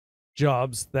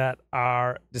jobs that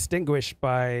are distinguished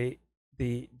by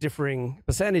the differing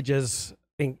percentages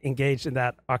engaged in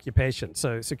that occupation.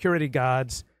 So security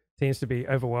guards seems to be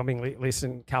overwhelmingly, at least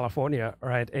in California,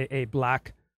 right, a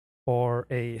black or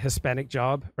a Hispanic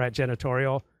job, right?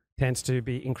 Janitorial tends to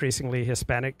be increasingly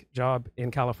Hispanic job in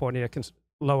California.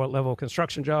 Lower level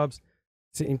construction jobs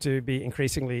seem to be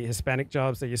increasingly Hispanic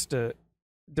jobs.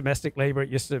 Domestic labor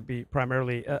used to be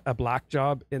primarily a black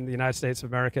job in the United States of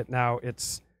America. Now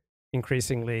it's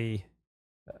increasingly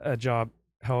a job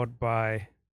held by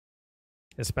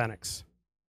Hispanics.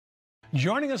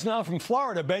 Joining us now from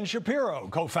Florida, Ben Shapiro,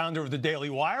 co-founder of The Daily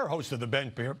Wire, host of The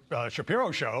Ben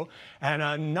Shapiro Show, and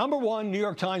a #1 New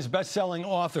York Times best-selling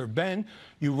author. Ben,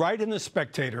 you write in The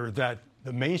Spectator that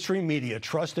the mainstream media,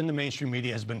 trust in the mainstream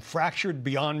media, has been fractured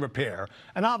beyond repair,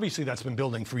 and obviously that's been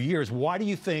building for years. Why do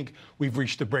you think we've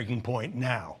reached the breaking point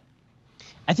now?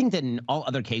 I think that in all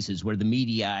other cases where the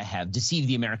media have deceived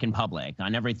the American public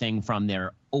on everything from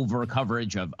their over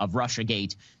coverage of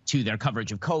Russiagate to their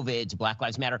coverage of COVID to Black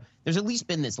Lives Matter, there's at least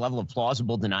been this level of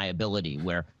plausible deniability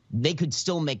where they could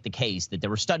still make the case that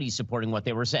there were studies supporting what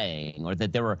they were saying or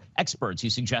that there were experts who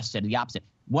suggested the opposite.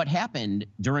 What happened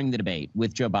during the debate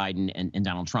with Joe Biden and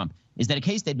Donald Trump is that a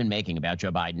case they'd been making about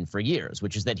Joe Biden for years,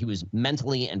 which is that he was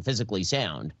mentally and physically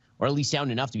sound, or at least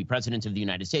sound enough to be president of the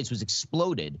United States, was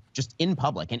exploded just in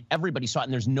public, and everybody saw it,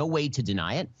 and there's no way to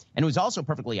deny it. And it was also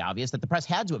perfectly obvious that the press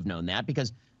had to have known that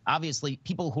because obviously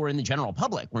people who are in the general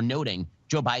public were noting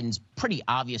Joe Biden's pretty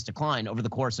obvious decline over the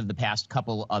course of the past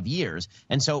couple of years.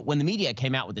 And so when the media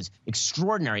came out with this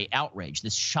extraordinary outrage,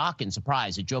 this shock and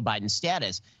surprise at Joe Biden's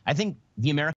status, I think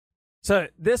the American. So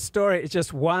this story is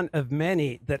just one of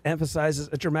many that emphasizes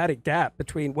a dramatic gap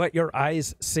between what your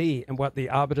eyes see and what the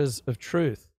arbiters of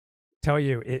truth tell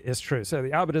you is true. So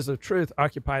the arbiters of truth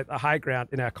occupy the high ground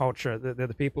in our culture. They're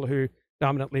the people who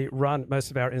dominantly run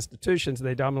most of our institutions.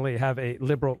 They dominantly have a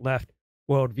liberal left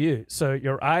worldview. So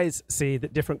your eyes see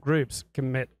that different groups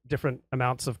commit different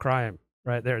amounts of crime,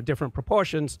 right? There are different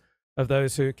proportions of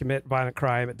those who commit violent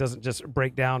crime. It doesn't just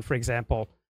break down, for example,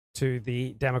 to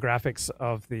the demographics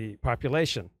of the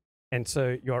population. And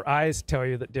so your eyes tell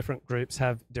you that different groups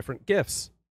have different gifts.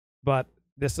 But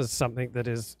this is something that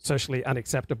is socially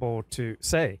unacceptable to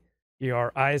say.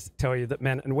 Your eyes tell you that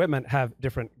men and women have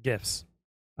different gifts.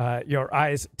 Your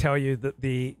eyes tell you that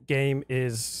the game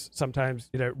is sometimes,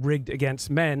 rigged against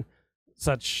men,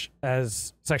 such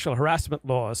as sexual harassment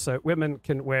laws. So women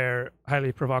can wear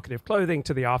highly provocative clothing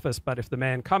to the office, but if the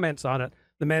man comments on it,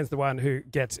 the man's the one who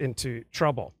gets into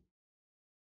trouble.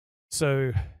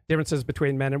 So differences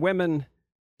between men and women,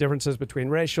 differences between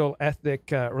racial,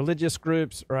 ethnic, religious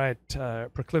groups, right?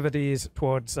 Proclivities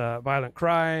towards violent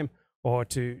crime or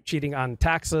to cheating on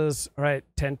taxes, right?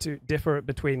 Tend to differ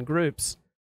between groups.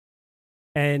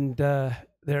 And there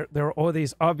are all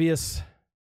these obvious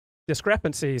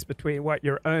discrepancies between what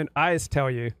your own eyes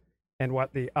tell you and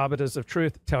what the arbiters of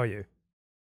truth tell you.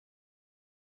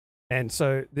 And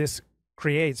so this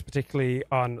creates, particularly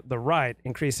on the right,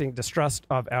 increasing distrust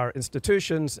of our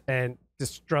institutions and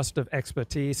distrust of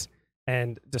expertise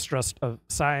and distrust of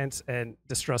science and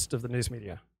distrust of the news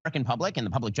media. American public and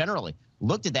the public generally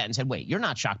looked at that and said, wait, you're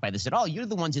not shocked by this at all. You're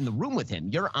the ones in the room with him.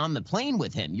 You're on the plane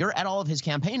with him. You're at all of his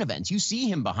campaign events. You see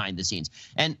him behind the scenes.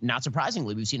 And not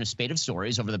surprisingly, we've seen a spate of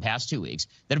stories over the past 2 weeks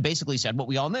that have basically said what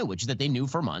we all knew, which is that they knew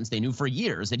for months, they knew for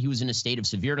years that he was in a state of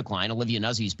severe decline. Olivia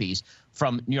Nuzzi's piece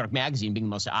from New York Magazine being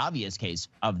the most obvious case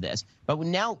of this. But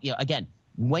now, again,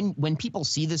 when people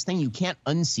see this thing, you can't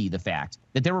unsee the fact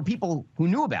that there were people who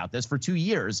knew about this for 2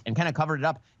 years and kind of covered it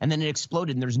up, and then it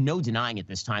exploded, and there's no denying it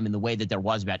this time in the way that there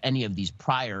was about any of these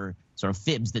prior sort of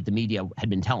fibs that the media had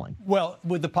been telling. Well,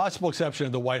 with the possible exception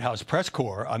of the White House press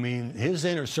corps, I mean, his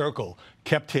inner circle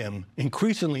kept him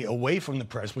increasingly away from the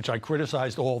press, which I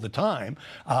criticized all the time.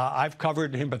 I've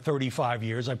covered him for 35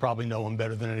 years. I probably know him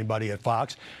better than anybody at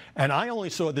Fox. And I only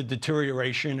saw the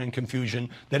deterioration and confusion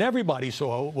that everybody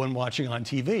saw when watching on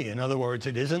TV. In other words,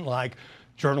 it isn't like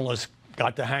journalists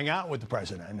got to hang out with the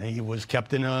president. He was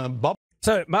kept in a bubble.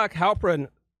 So Mark Halperin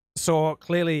saw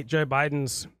clearly Joe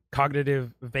Biden's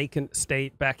cognitive vacant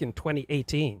state back in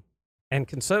 2018. And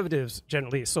conservatives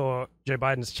generally saw Joe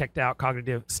Biden's checked out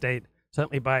cognitive state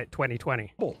certainly by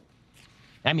 2020.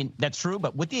 I mean, that's true,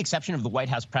 but with the exception of the White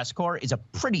House press corps is a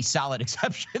pretty solid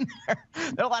exception there.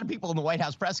 There are a lot of people in the White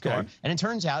House press corps, and it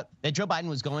turns out that Joe Biden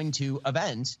was going to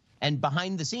events, and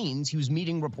behind the scenes, he was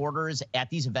meeting reporters at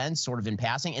these events sort of in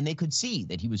passing, and they could see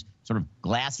that he was sort of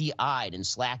glassy-eyed and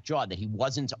slack-jawed, that he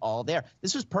wasn't all there.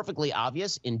 This was perfectly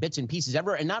obvious in bits and pieces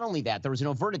everywhere, and not only that, there was an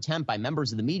overt attempt by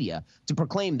members of the media to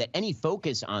proclaim that any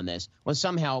focus on this was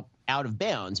somehow out of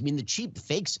bounds. I mean, the cheap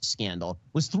fakes scandal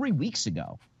was 3 weeks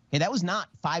ago. Hey, that was not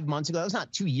 5 months ago. That was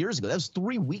not 2 years ago. That was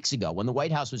 3 weeks ago when the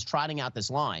White House was trotting out this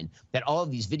line that all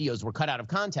of these videos were cut out of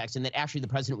context and that actually the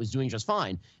president was doing just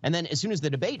fine. And then as soon as the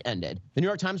debate ended, the New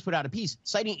York Times put out a piece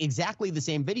citing exactly the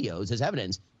same videos as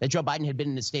evidence that Joe Biden had been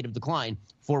in a state of decline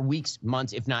for weeks,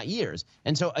 months, if not years.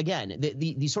 And so, again,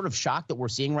 the sort of shock that we're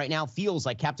seeing right now feels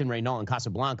like Captain Renault in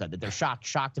Casablanca, that they're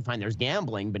shocked to find there's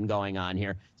gambling been going on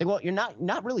here. It's like, well, you're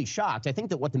not really shocked. I think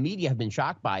that what the media have been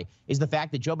shocked by is the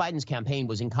fact that Joe Biden's campaign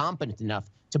was incompetent enough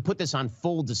to put this on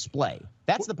full display.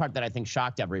 That's the part that I think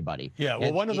shocked everybody. Yeah,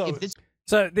 well, one of those...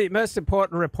 So the most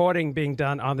important reporting being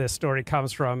done on this story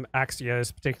comes from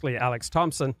Axios, particularly Alex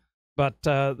Thompson. But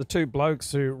the two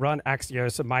blokes who run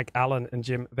Axios are Mike Allen and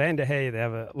Jim Vanderhey. They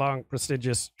have a long,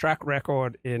 prestigious track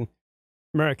record in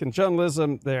American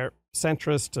journalism. They're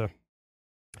centrist to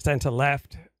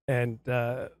center-left, and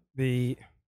the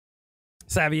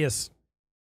savviest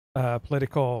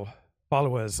political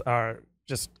followers are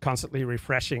just constantly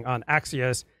refreshing on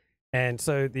Axios. And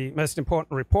so the most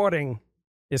important reporting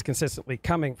is consistently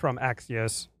coming from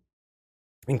Axios,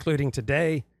 including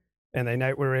today. And they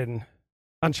note we're in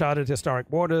uncharted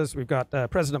historic waters. We've got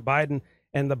President Biden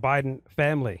and the Biden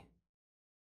family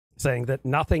saying that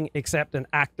nothing except an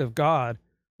act of God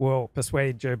will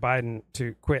persuade Joe Biden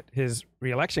to quit his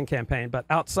re-election campaign. But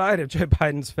outside of Joe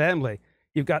Biden's family,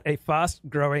 you've got a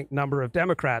fast-growing number of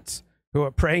Democrats who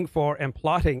are praying for and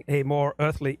plotting a more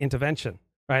earthly intervention.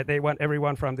 Right? They want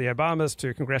everyone from the Obamas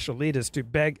to congressional leaders to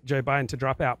beg Joe Biden to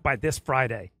drop out by this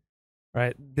Friday.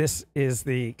 Right? This is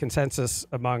the consensus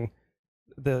among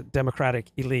the Democratic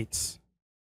elites,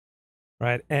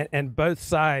 right? And both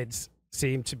sides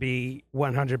seem to be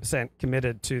 100%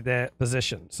 committed to their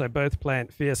position. So both plan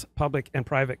fierce public and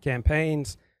private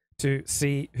campaigns to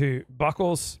see who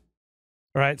buckles,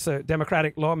 right? So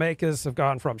Democratic lawmakers have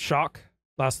gone from shock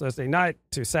last Thursday night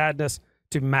to sadness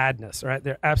to madness, right?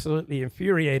 They're absolutely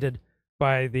infuriated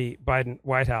by the Biden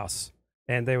White House,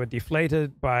 and they were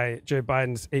deflated by Joe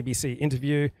Biden's ABC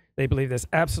interview. They believe there's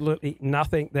absolutely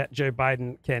nothing that Joe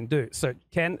Biden can do. So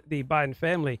can the Biden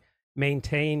family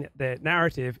maintain their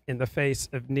narrative in the face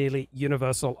of nearly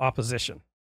universal opposition?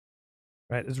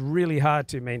 Right? It's really hard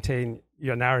to maintain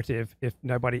your narrative if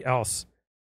nobody else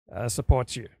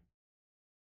supports you.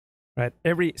 Right?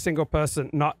 Every single person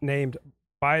not named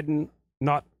Biden,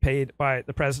 not paid by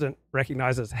the president,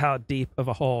 recognizes how deep of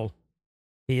a hole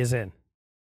he is in.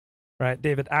 Right?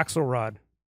 David Axelrod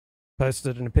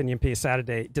posted an opinion piece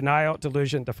Saturday, denial,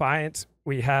 delusion, defiance.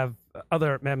 We have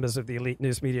other members of the elite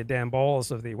news media, Dan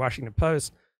Bowles of the Washington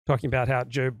Post, talking about how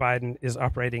Joe Biden is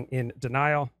operating in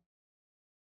denial.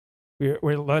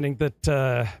 We're learning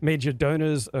that major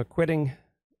donors are quitting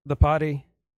the party,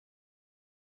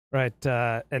 right?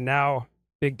 And now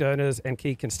big donors and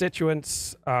key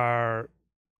constituents are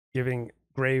giving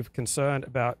grave concern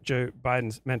about Joe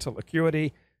Biden's mental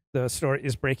acuity. The story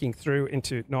is breaking through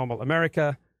into normal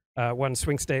America. One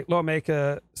swing state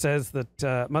lawmaker says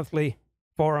that monthly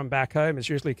forum back home is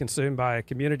usually consumed by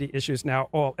community issues. Now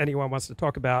all anyone wants to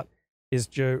talk about is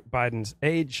Joe Biden's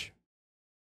age.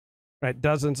 Right?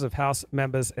 Dozens of House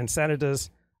members and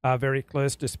senators are very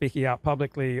close to speaking out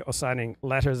publicly or signing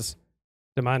letters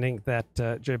demanding that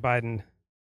Joe Biden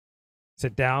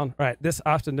sit down. Right, this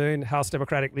afternoon, House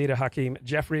Democratic leader Hakeem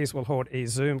Jeffries will hold a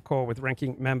Zoom call with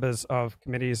ranking members of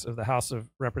committees of the House of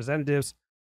Representatives.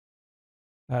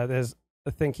 There's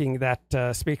the thinking that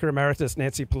Speaker Emeritus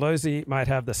Nancy Pelosi might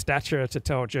have the stature to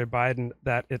tell Joe Biden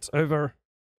that it's over.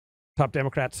 Top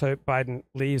Democrats hope Biden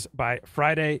leaves by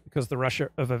Friday because the rush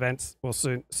of events will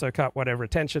soon soak up whatever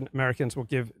attention Americans will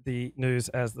give the news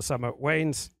as the summer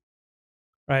wanes.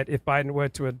 Right, if Biden were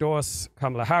to endorse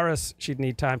Kamala Harris, she'd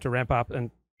need time to ramp up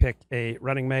and pick a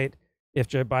running mate. If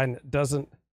Joe Biden doesn't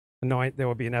anoint, there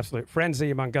will be an absolute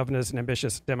frenzy among governors and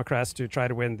ambitious Democrats to try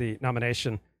to win the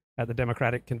nomination at the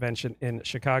Democratic Convention in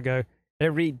Chicago.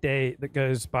 Every day that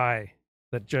goes by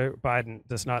that Joe Biden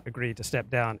does not agree to step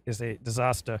down is a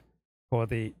disaster for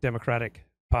the Democratic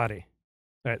Party.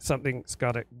 All right, something's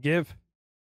got to give.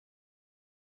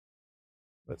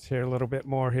 Let's hear a little bit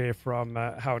more here from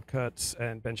Howard Kurtz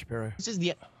and Ben Shapiro. This is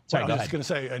the... Sorry, I was just going to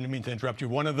say, I didn't mean to interrupt you,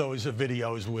 one of those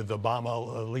videos with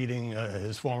Obama leading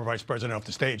his former vice president off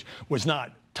the stage was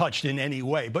not touched in any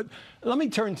way. But let me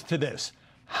turn to this.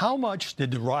 How much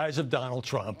did the rise of Donald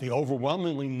Trump, the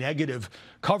overwhelmingly negative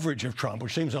coverage of Trump,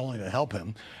 which seems only to help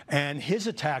him, and his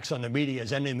attacks on the media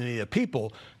as enemy of the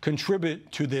people contribute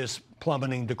to this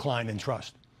plummeting decline in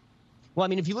trust? Well, I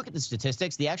mean, if you look at the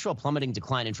statistics, the actual plummeting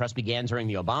decline in trust began during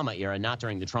the Obama era, not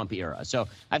during the Trump era. So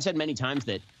I've said many times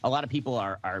that a lot of people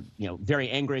are very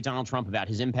angry at Donald Trump about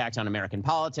his impact on American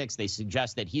politics. They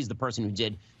suggest that he's the person who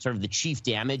did sort of the chief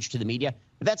damage to the media.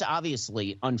 But that's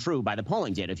obviously untrue by the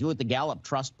polling data. If you look at the Gallup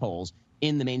trust polls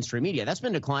in the mainstream media, that's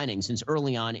been declining since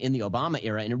early on in the Obama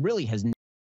era, and it really has.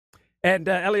 And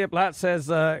Elliot Blatt says,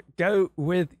 go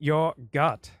with your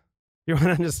gut. You want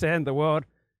to understand the world?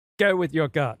 Go with your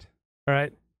gut. All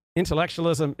right.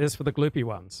 Intellectualism is for the gloopy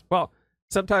ones. Well,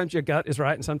 sometimes your gut is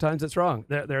right and sometimes it's wrong.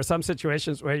 There are some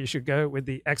situations where you should go with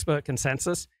the expert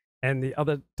consensus, and the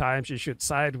other times you should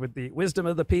side with the wisdom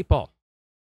of the people.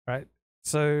 Right.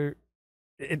 So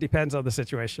it depends on the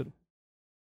situation.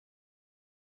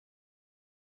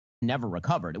 Never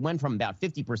recovered. It went from about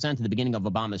 50% at the beginning of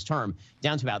Obama's term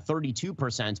down to about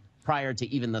 32% prior to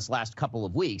even this last couple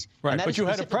of weeks. Right, but you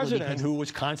had a president who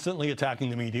was constantly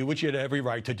attacking the media, which he had every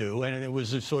right to do, and it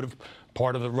was a sort of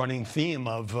part of the running theme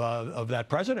of that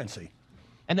presidency.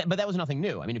 But that was nothing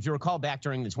new. I mean, if you recall back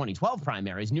during the 2012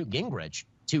 primaries, Newt Gingrich,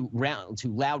 to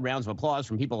loud rounds of applause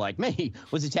from people like me,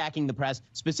 was attacking the press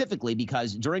specifically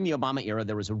because during the Obama era,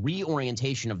 there was a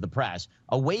reorientation of the press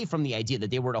away from the idea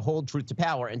that they were to hold truth to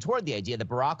power and toward the idea that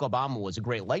Barack Obama was a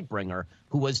great light bringer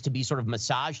who was to be sort of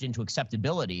massaged into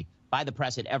acceptability by the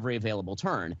press at every available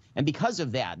turn. And because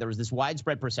of that, there was this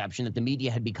widespread perception that the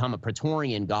media had become a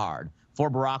Praetorian Guard for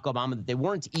Barack Obama, that they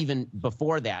weren't even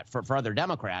before that for other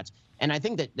Democrats. And I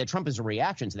think that Trump is a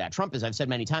reaction to that. Trump, as I've said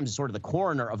many times, is sort of the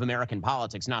coroner of American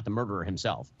politics, not the murderer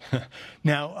himself.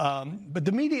 Now, but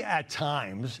the media at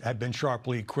times have been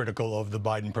sharply critical of the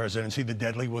Biden presidency, the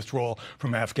deadly withdrawal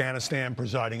from Afghanistan,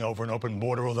 presiding over an open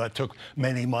border that took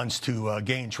many months to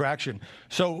gain traction.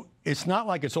 So it's not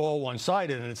like it's all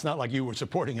one-sided, and it's not like you were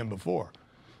supporting him before.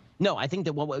 No, I think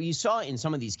that what you saw in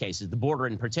some of these cases, the border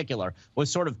in particular,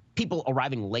 was sort of people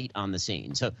arriving late on the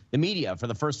scene. So the media, for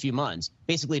the first few months,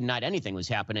 basically denied anything was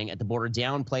happening at the border,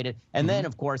 downplayed it. And then,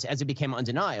 of course, as it became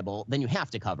undeniable, then you have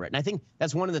to cover it. And I think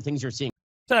that's one of the things you're seeing.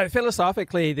 So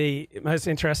philosophically, the most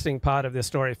interesting part of this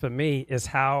story for me is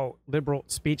how liberal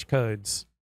speech codes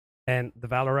and the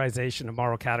valorization of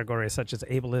moral categories such as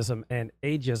ableism and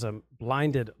ageism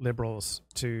blinded liberals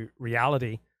to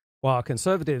reality. While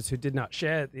conservatives who did not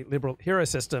share the liberal hero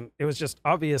system, it was just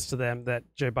obvious to them that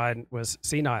Joe Biden was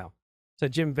senile. So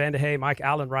Jim Vanderhey, Mike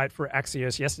Allen write for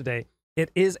Axios yesterday,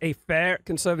 it is a fair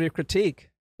conservative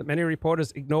critique that many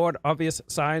reporters ignored obvious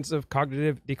signs of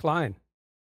cognitive decline.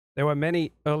 There were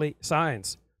many early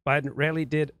signs. Biden rarely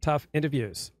did tough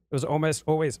interviews. It was almost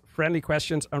always friendly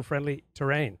questions on friendly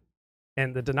terrain.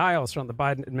 And the denials from the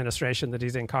Biden administration that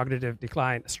he's in cognitive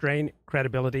decline strain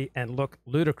credibility and look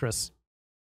ludicrous,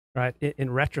 right, in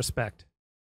retrospect.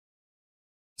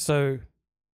 So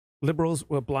liberals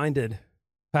were blinded,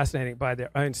 fascinating, by their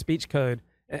own speech code.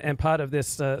 And part of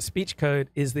this speech code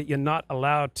is that you're not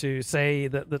allowed to say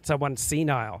that someone's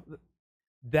senile.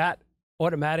 That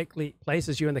automatically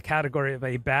places you in the category of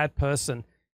a bad person,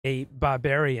 a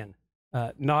barbarian,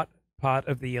 not part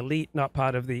of the elite, not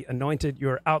part of the anointed.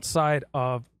 You're outside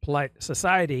of polite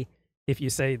society if you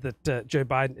say that Joe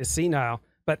Biden is senile.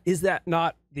 But is that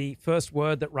not the first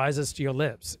word that rises to your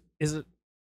lips? Is it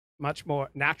much more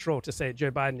natural to say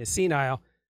Joe Biden is senile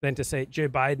than to say Joe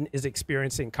Biden is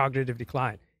experiencing cognitive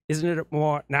decline? isn't it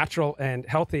more natural and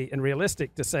healthy and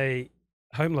realistic to say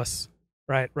homeless,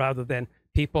 right, rather than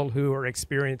people who are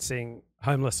experiencing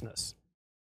homelessness?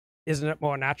 Isn't it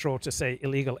more natural to say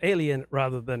illegal alien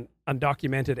rather than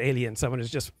undocumented alien, someone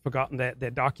who's just forgotten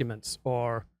their documents,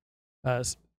 or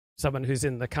someone who's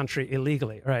in the country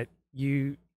illegally, right?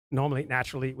 You normally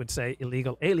naturally would say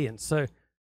illegal aliens. So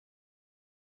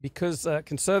because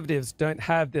conservatives don't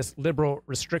have this liberal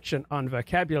restriction on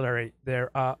vocabulary,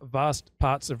 there are vast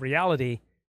parts of reality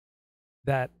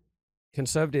that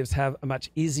conservatives have a much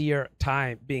easier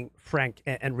time being frank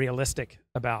and realistic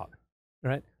about,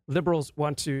 right? Liberals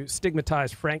want to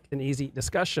stigmatize frank and easy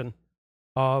discussion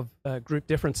of group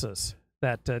differences,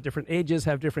 that different ages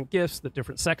have different gifts, that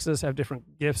different sexes have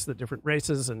different gifts, that different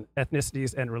races and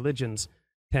ethnicities and religions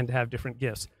tend to have different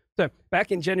gifts. So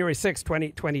back in January 6,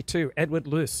 2022, Edward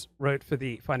Luce wrote for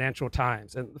the Financial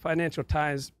Times. And the Financial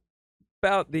Times,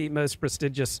 about the most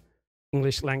prestigious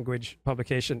English language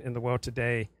publication in the world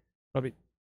today, probably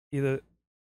either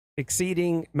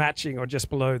exceeding, matching, or just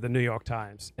below the New York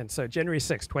Times. And so January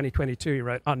 6, 2022, he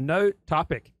wrote, "On no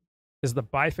topic is the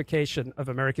bifurcation of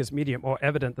America's media more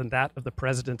evident than that of the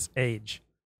president's age.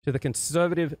 To the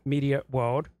conservative media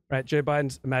world, right, Joe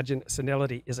Biden's imagined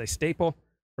senility is a staple.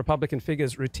 Republican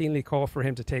figures routinely call for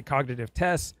him to take cognitive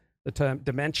tests. The term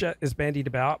dementia is bandied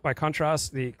about. By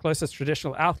contrast, the closest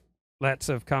traditional outlets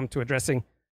have come to addressing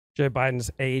Joe Biden's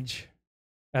age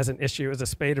as an issue as a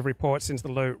spate of reports into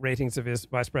the low ratings of his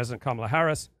Vice President Kamala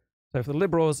Harris. So for the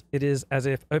liberals, it is as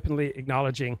if openly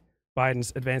acknowledging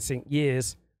Biden's advancing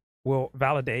years will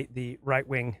validate the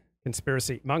right-wing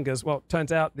conspiracy mongers. Well, it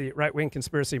turns out the right-wing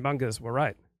conspiracy mongers were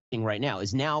right. Right now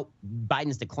is now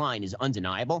Biden's decline is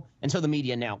undeniable, and so the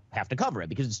media now have to cover it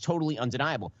because it's totally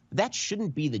undeniable. But that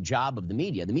shouldn't be the job of the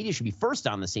media. The media should be first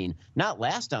on the scene, not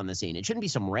last on the scene. It shouldn't be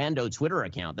some rando Twitter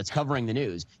account that's covering the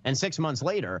news, and 6 months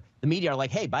later, the media are like,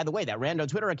 hey, by the way, that rando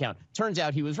Twitter account, turns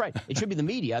out he was right. It should be the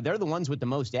media. They're the ones with the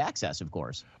most access, of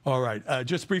course. All right.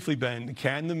 Just briefly, Ben,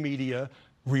 can the media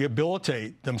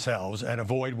rehabilitate themselves and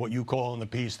avoid what you call in the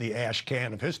piece the ash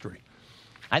can of history?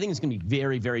 I think it's going to be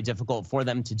very, very difficult for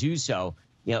them to do so.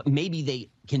 You know, maybe they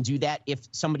can do that if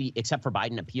somebody, except for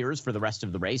Biden, appears for the rest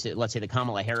of the race. Let's say that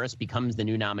Kamala Harris becomes the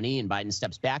new nominee and Biden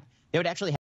steps back. They would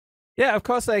actually have. Yeah, of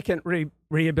course they can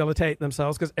rehabilitate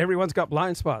themselves because everyone's got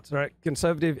blind spots, right?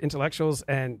 Conservative intellectuals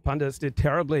and pundits did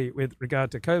terribly with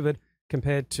regard to COVID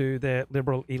compared to their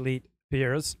liberal elite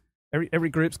peers. Every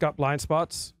group's got blind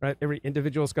spots, right? Every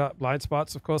individual's got blind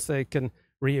spots. Of course they can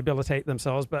rehabilitate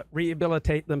themselves, but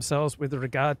rehabilitate themselves with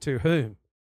regard to whom?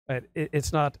 Right?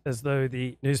 It's not as though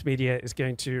the news media is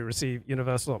going to receive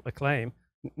universal acclaim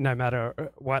no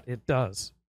matter what it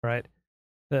does, right?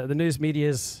 The news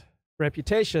media's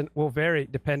reputation will vary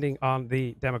depending on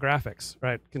the demographics,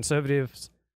 right?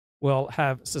 Conservatives will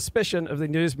have suspicion of the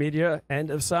news media and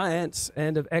of science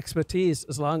and of expertise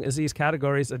as long as these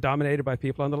categories are dominated by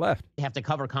people on the left. They have to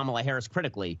cover Kamala Harris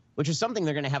critically, which is something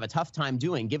they're going to have a tough time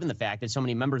doing given the fact that so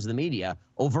many members of the media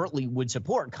overtly would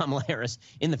support Kamala Harris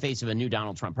in the face of a new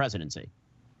Donald Trump presidency.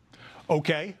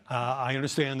 Okay, I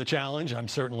understand the challenge. I'm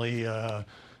certainly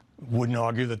wouldn't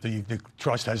argue that the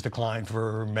trust has declined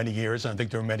for many years. I think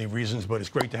there are many reasons, but it's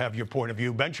great to have your point of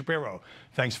view. Ben Shapiro,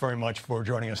 thanks very much for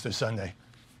joining us this Sunday.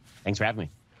 Thanks for having me.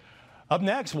 Up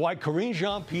next, why Karine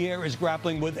Jean-Pierre is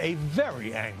grappling with a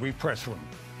very angry press room.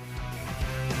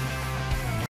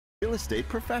 Real Estate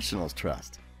Professionals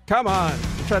Trust. Come on,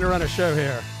 I'm trying to run a show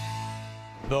here.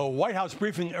 The White House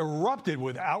briefing erupted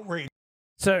with outrage.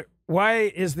 So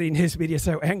why is the news media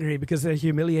so angry? Because they're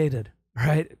humiliated,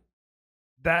 right?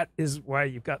 That is why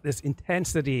you've got this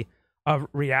intensity of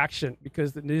reaction,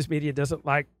 because the news media doesn't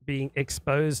like being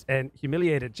exposed and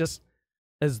humiliated, just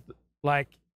as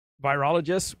like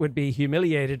virologists would be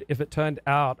humiliated if it turned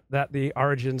out that the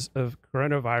origins of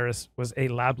coronavirus was a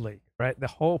lab leak, right? The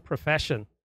whole profession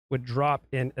would drop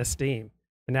in esteem.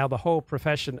 And now the whole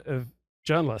profession of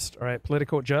journalist, right,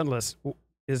 political journalist,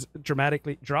 is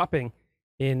dramatically dropping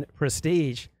in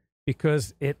prestige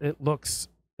because it looks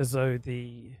as though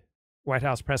the White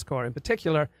House press corps in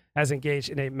particular has engaged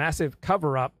in a massive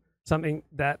cover-up, something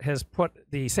that has put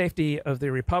the safety of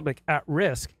the republic at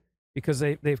risk, because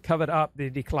they've covered up the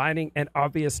declining and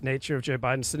obvious nature of Joe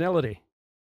Biden's senility.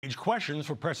 Questions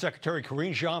for Press Secretary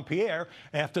Karine Jean-Pierre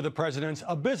after the president's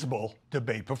abysmal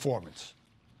debate performance.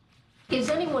 Is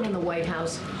anyone in the White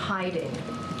House hiding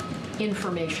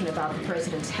information about the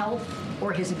president's health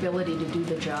or his ability to do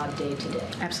the job day to day?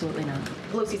 Absolutely not.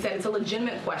 Pelosi said it's a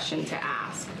legitimate question to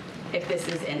ask if this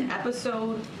is an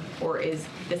episode or is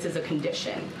this is a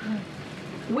condition.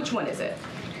 Which one is it?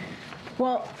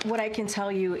 Well, what I can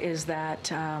tell you is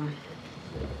that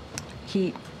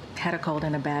he had a cold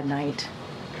and a bad night.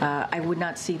 I would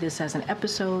not see this as an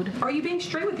episode. Are you being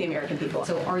straight with the American people?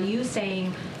 So are you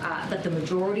saying that the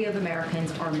majority of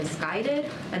Americans are misguided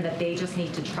and that they just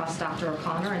need to trust Dr.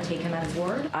 O'Connor and take him at his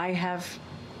word? I have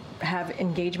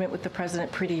engagement with the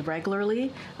president pretty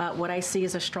regularly. What I see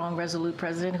is a strong, resolute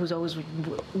president who's always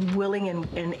willing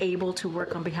and able to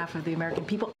work on behalf of the American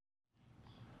people.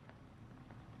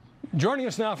 Joining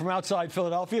us now from outside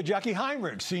Philadelphia, Jackie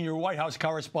Heinrich, senior White House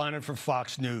correspondent for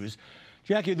Fox News.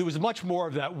 Jackie, there was much more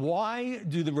of that. Why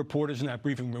do the reporters in that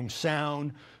briefing room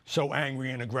sound so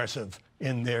angry and aggressive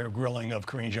in their grilling of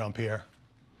Karine Jean-Pierre?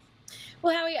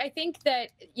 Well, Howie, I think that,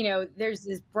 there's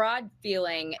this broad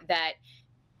feeling that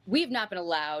we've not been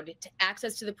allowed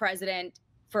access to the president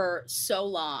for so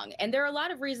long. And there are a lot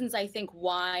of reasons, I think,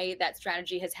 why that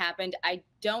strategy has happened. I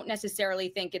don't necessarily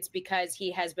think it's because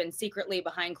he has been secretly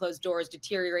behind closed doors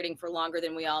deteriorating for longer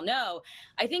than we all know.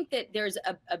 I think that there's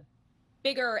a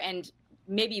bigger and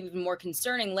maybe even more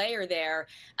concerning layer there,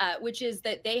 which is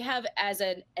that they have, as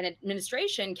an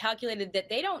administration, calculated that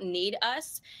they don't need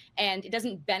us and it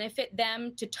doesn't benefit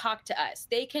them to talk to us.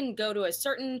 They can go to a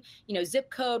certain, zip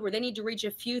code where they need to reach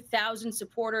a few thousand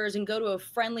supporters and go to a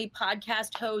friendly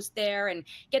podcast host there and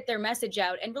get their message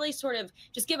out and really sort of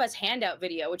just give us handout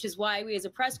video, which is why we as a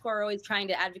press corps are always trying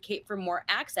to advocate for more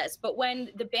access. But when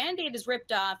the Band-Aid is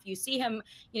ripped off, you see him,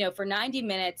 for 90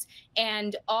 minutes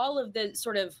and all of the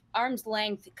sort of arm's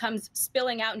length comes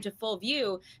spilling out into full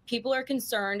view, people are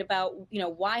concerned about,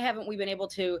 why haven't we been able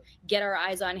to get our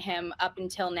eyes on him up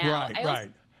until now?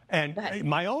 Right. And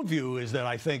my own view is that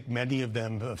I think many of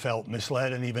them felt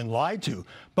misled and even lied to.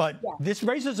 But this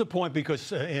raises a point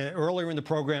because earlier in the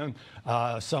program,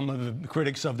 some of the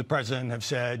critics of the president have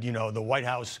said, the White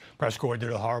House press corps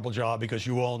did a horrible job because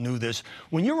you all knew this.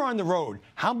 When you're on the road,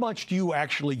 how much do you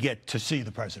actually get to see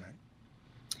the president?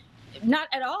 Not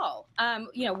at all.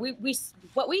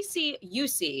 What we see, you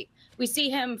see. We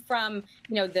see him from,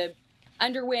 the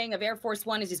underwing of Air Force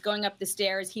One as he's going up the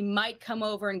stairs. He might come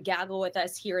over and gaggle with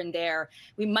us here and there.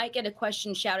 We might get a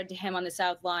question shouted to him on the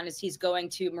South Lawn as he's going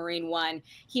to Marine One.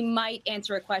 He might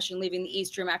answer a question leaving the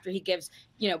East Room after he gives,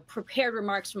 prepared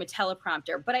remarks from a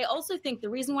teleprompter. But I also think the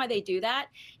reason why they do that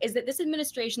is that this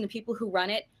administration, the people who run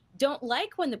it, don't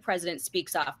like when the president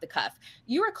speaks off the cuff.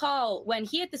 You recall when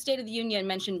he at the State of the Union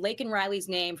mentioned Laken Riley's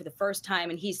name for the first time,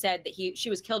 and he said that she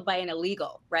was killed by an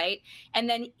illegal, right? And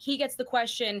then he gets the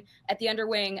question at the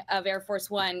underwing of Air Force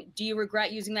One, do you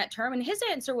regret using that term? And his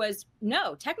answer was,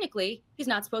 no, technically, he's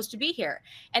not supposed to be here.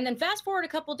 And then fast forward a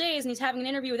couple days, and he's having an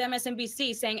interview with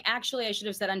MSNBC saying, actually, I should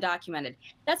have said undocumented.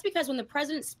 That's because when the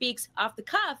president speaks off the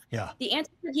cuff, the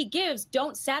answers that he gives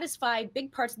don't satisfy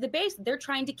big parts of the base that they're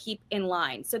trying to keep in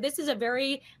line. So this is a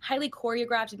very highly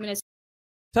choreographed administration.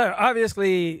 So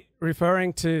obviously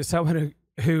referring to someone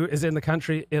who is in the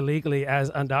country illegally as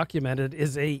undocumented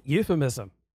is a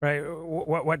euphemism, right?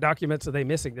 What documents are they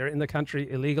missing? They're in the country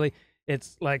illegally.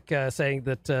 It's like saying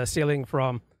that stealing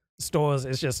from stores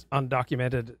is just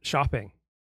undocumented shopping.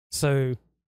 So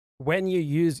when you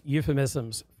use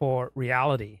euphemisms for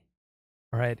reality,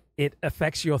 all right, it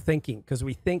affects your thinking because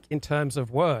we think in terms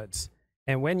of words.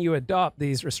 And when you adopt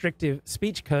these restrictive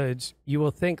speech codes, you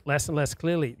will think less and less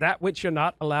clearly. That which you're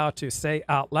not allowed to say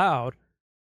out loud,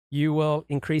 you will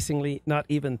increasingly not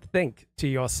even think to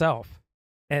yourself.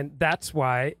 And that's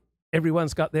why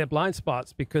everyone's got their blind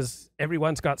spots, because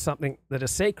everyone's got something that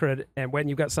is sacred. And when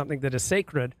you've got something that is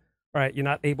sacred, right, you're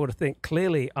not able to think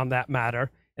clearly on that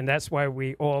matter. And that's why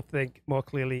we all think more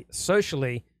clearly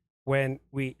socially when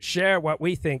we share what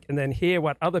we think and then hear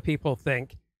what other people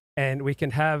think. And we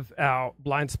can have our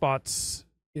blind spots,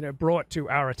 brought to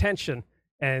our attention,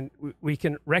 and we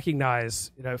can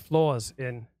recognize, flaws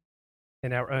in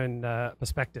our own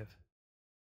perspective.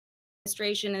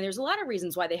 And there's a lot of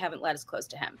reasons why they haven't let us close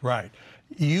to him. Right.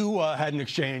 You had an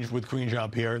exchange with Karine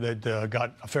Jean-Pierre that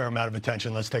got a fair amount of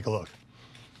attention. Let's take a look.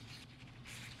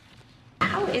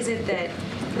 How is it that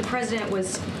the president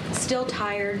was still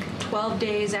tired 12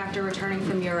 days after returning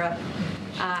from Europe,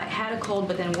 had a cold,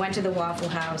 but then went to the Waffle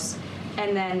House,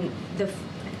 and then the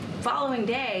following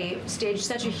day staged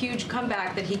such a huge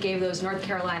comeback that he gave those North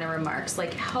Carolina remarks?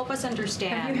 Like, help us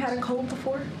understand. Have you had a cold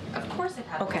before? Of course I've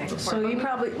had a cold before. Okay, so you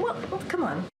probably, well, come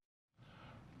on.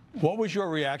 What was your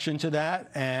reaction to that?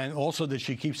 And also that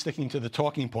she keeps sticking to the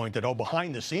talking point that,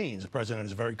 behind the scenes, the president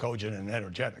is very cogent and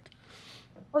energetic.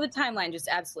 Well, the timeline just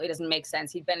absolutely doesn't make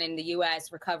sense. He'd been in the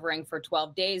U.S. recovering for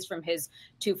 12 days from his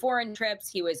 2 foreign trips.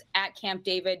 He was at Camp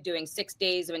David doing 6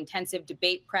 days of intensive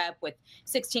debate prep with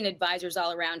 16 advisors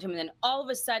all around him. And then all of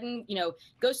a sudden,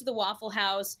 goes to the Waffle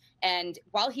House and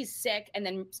while he's sick, and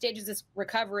then stages this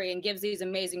recovery and gives these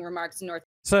amazing remarks in North.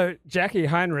 So Jackie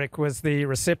Heinrich was the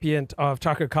recipient of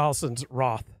Tucker Carlson's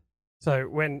wrath. So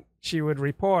when she would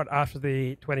report after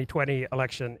the 2020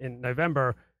 election in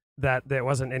November that there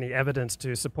wasn't any evidence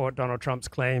to support Donald Trump's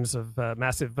claims of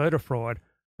massive voter fraud,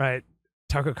 right?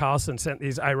 Tucker Carlson sent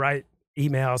these irate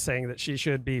emails saying that she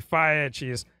should be fired.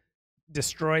 She's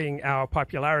destroying our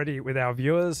popularity with our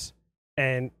viewers.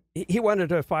 And he wanted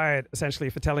her fired essentially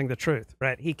for telling the truth,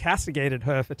 right? He castigated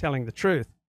her for telling the truth.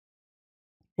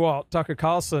 Well, Tucker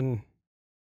Carlson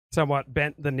somewhat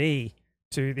bent the knee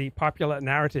to the popular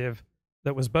narrative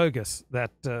that was bogus,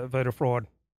 that voter fraud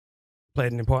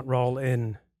played an important role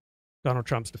in Donald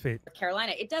Trump's defeat.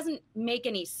 Carolina, it doesn't make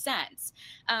any sense.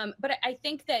 But I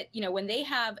think that, you know, when they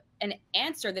have an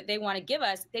answer that they want to give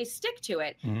us, they stick to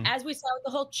it. As we saw with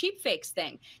the whole cheap fakes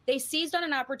thing, they seized on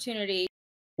an opportunity.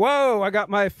 Whoa, I got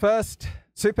my first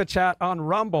super chat on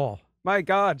Rumble. My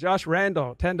God, Josh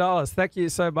Randall, $10. Thank you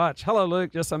so much. Hello,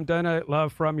 Luke. Just some dono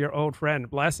love from your old friend.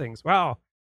 Blessings. Wow.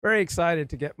 Very excited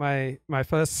to get my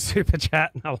first super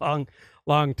chat in a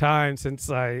long time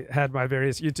since I had my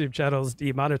various YouTube channels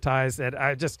demonetized, and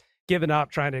I've just given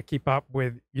up trying to keep up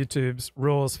with YouTube's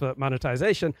rules for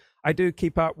monetization. I do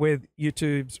keep up with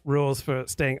YouTube's rules for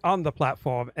staying on the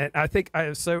platform, and I think I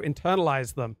have so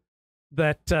internalized them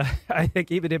that I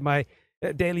think even in my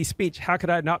daily speech, how could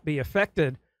I not be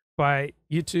affected by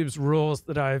YouTube's rules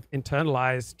that I've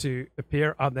internalized to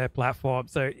appear on their platform?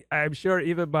 So I'm sure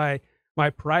even my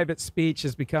private speech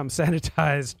has become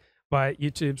sanitized by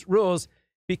YouTube's rules,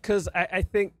 because I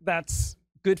think that's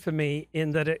good for me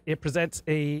in that it presents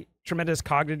a tremendous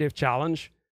cognitive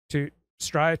challenge to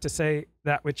strive to say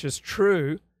that which is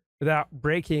true without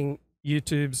breaking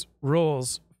YouTube's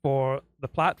rules for the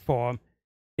platform.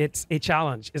 It's a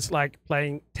challenge. It's like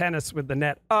playing tennis with the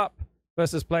net up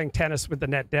versus playing tennis with the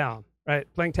net down,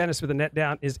 right? Playing tennis with the net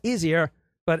down is easier,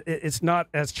 but it's not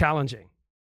as challenging.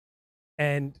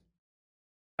 And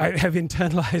I have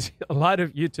internalized a lot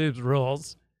of YouTube's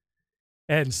rules.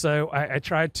 And so I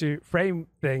tried to frame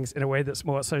things in a way that's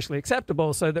more socially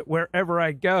acceptable so that wherever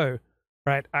I go,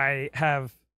 right, I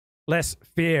have less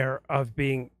fear of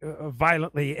being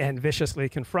violently and viciously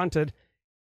confronted.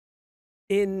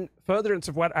 In furtherance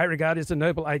of what I regard as a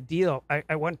noble ideal,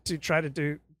 I want to try to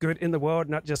do good in the world,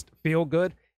 not just feel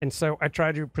good. And so I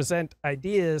try to present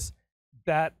ideas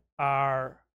that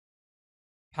are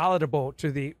palatable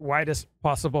to the widest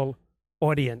possible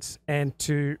audience and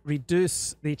to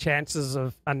reduce the chances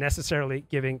of unnecessarily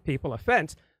giving people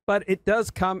offense. But it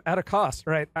does come at a cost,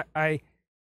 right? I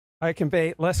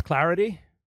convey less clarity,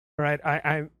 right?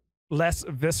 I'm less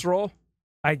visceral.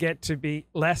 I get to be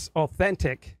less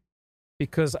authentic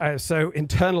because I've so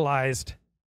internalized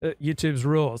YouTube's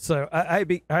rules. So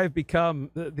I've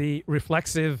become the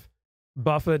reflexive,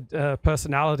 buffered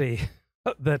personality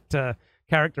that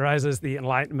characterizes the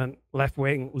Enlightenment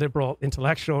left-wing liberal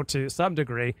intellectual to some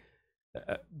degree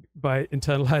by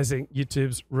internalizing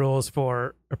YouTube's rules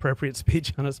for appropriate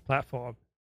speech on its platform.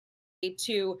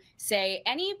 To say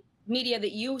any media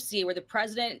that you see where the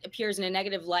president appears in a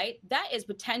negative light, that is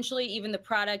potentially even the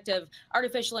product of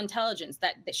artificial intelligence,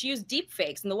 that she used deep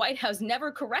fakes, and the White House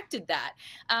never corrected that.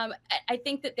 I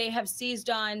think that they have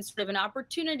seized on sort of an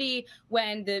opportunity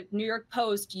when the New York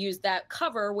Post used that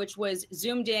cover, which was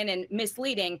zoomed in and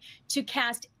misleading, to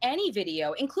cast any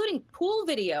video, including pool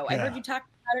video. Yeah. I heard you talk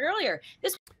about it earlier.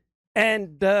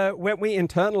 And when we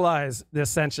internalize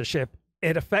this censorship,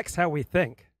 it affects how we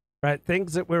think. Right,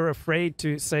 things that we're afraid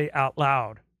to say out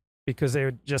loud because they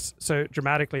would just so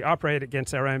dramatically operate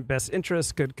against our own best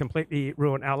interests could completely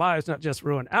ruin our lives, not just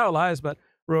ruin our lives, but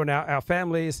ruin our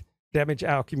families, damage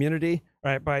our community,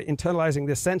 right? By internalizing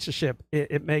this censorship,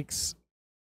 it makes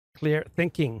clear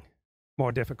thinking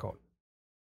more difficult.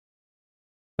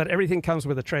 But everything comes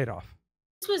with a trade-off.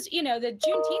 This was, you know, the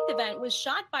Juneteenth event was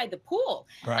shot by the pool.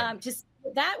 Right.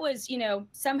 That was, you know,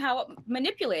 somehow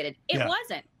manipulated. It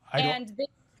wasn't.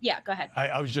 Yeah, go ahead.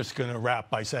 I was just going to wrap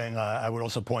by saying I would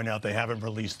also point out they haven't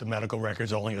released the medical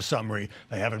records, only a summary.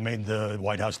 They haven't made the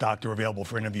White House doctor available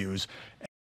for interviews.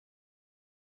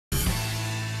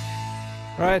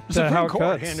 Right, the Supreme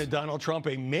Court handed Donald Trump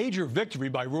a major victory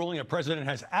by ruling a president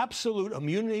has absolute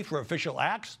immunity for official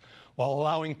acts while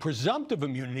allowing presumptive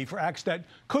immunity for acts that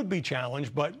could be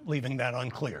challenged, but leaving that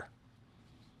unclear.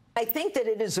 I think that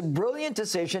it is a brilliant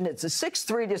decision. It's a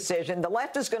 6-3 decision. The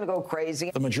left is going to go crazy.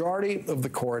 The majority of the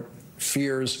court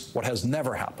fears what has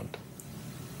never happened,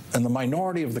 and the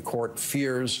minority of the court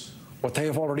fears what they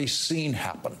have already seen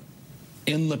happen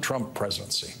in the Trump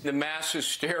presidency. The mass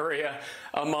hysteria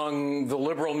among the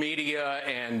liberal media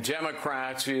and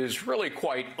Democrats is really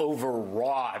quite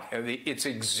overwrought. It's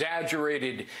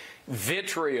exaggerated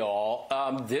vitriol.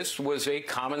 This was a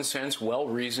common sense,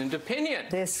 well-reasoned opinion.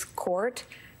 This court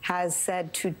has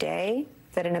said today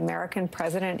that an American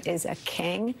president is a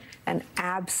king, an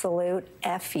absolute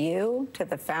FU to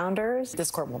the founders.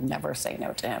 This court will never say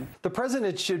no to him. The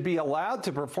president should be allowed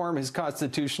to perform his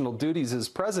constitutional duties as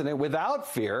president without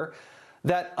fear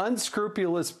that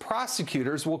unscrupulous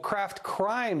prosecutors will craft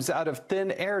crimes out of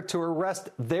thin air to arrest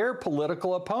their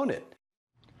political opponent.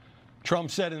 Trump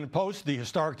said in a post, the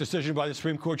historic decision by the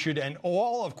Supreme Court should end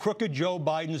all of crooked Joe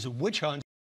Biden's witch hunts.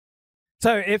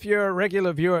 So if you're a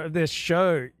regular viewer of this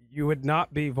show, you would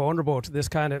not be vulnerable to this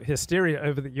kind of hysteria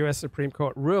over the U.S. Supreme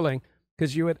Court ruling,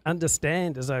 because you would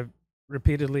understand, as I've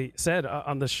repeatedly said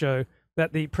on the show,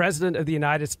 that the President of the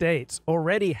United States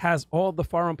already has all the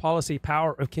foreign policy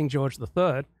power of King George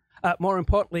III. More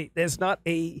importantly, there's not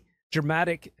a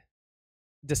dramatic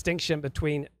distinction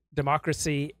between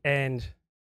democracy and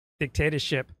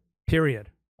dictatorship, period.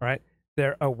 All right.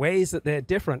 There are ways that they're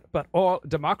different, but all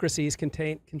democracies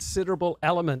contain considerable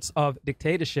elements of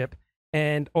dictatorship,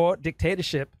 and or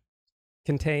dictatorship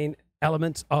contain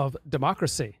elements of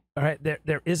democracy. All right.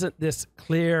 There isn't this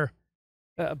clear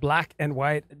black and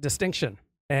white distinction.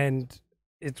 And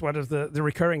it's one of the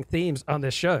recurring themes on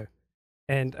this show.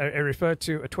 And I refer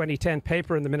to a 2010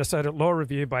 paper in the Minnesota Law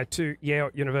Review by two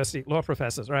Yale University law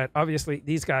professors. Right. Obviously,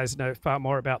 these guys know far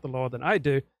more about the law than I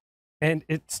do. And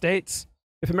it states,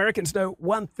 if Americans know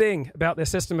one thing about their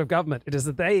system of government, it is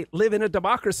that they live in a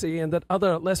democracy and that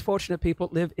other less fortunate people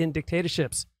live in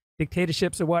dictatorships.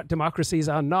 Dictatorships are what democracies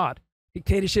are not.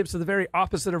 Dictatorships are the very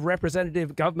opposite of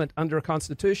representative government under a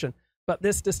constitution. But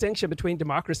this distinction between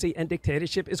democracy and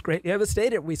dictatorship is greatly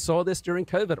overstated. We saw this during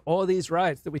COVID, all these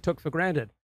rights that we took for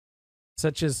granted,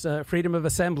 such as freedom of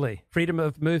assembly, freedom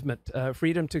of movement,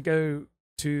 freedom to go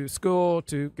to school,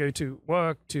 to go to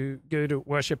work, to go to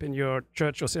worship in your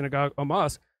church or synagogue or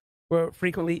mosque, were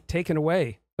frequently taken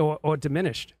away or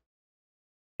diminished.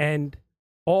 And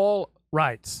all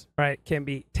rights, right, can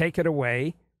be taken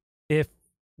away if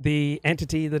the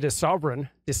entity that is sovereign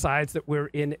decides that we're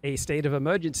in a state of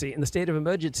emergency, and the state of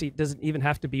emergency doesn't even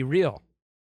have to be real,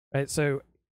 right? So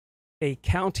a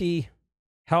county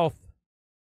health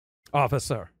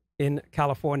officer in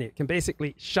California can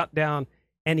basically shut down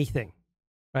anything.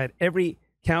 Right, every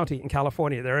county in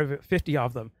California, there are over 50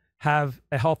 of them, have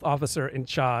a health officer in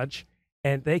charge,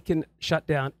 and they can shut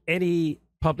down any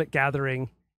public gathering,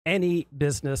 any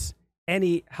business,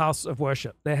 any house of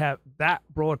worship. They have that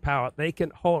broad power. They can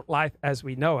halt life as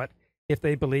we know it if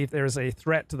they believe there is a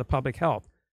threat to the public health.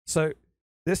 So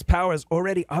this power is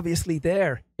already obviously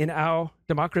there in our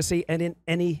democracy and in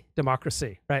any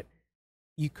democracy, right?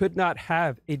 You could not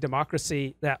have a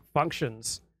democracy that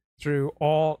functions through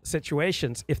all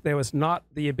situations if there was not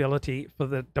the ability for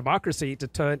the democracy to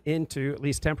turn into, at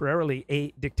least temporarily,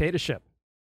 a dictatorship,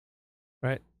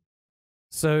 right?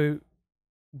 So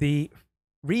the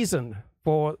reason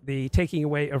for the taking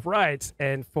away of rights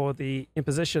and for the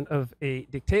imposition of a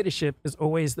dictatorship is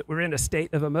always that we're in a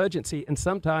state of emergency, and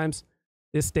sometimes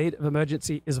this state of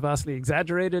emergency is vastly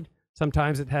exaggerated.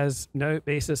 Sometimes it has no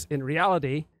basis in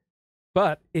reality.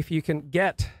 But if you can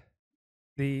get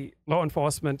the law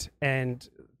enforcement and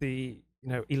the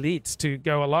elites to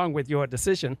go along with your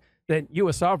decision, then you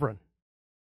are sovereign,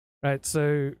 right?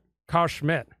 So Carl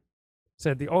Schmitt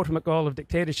said the ultimate goal of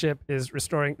dictatorship is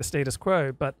restoring the status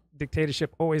quo, but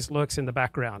dictatorship always lurks in the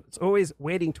background. It's always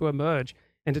waiting to emerge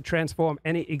and to transform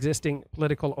any existing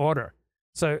political order.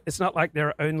 So it's not like there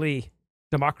are only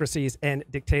democracies and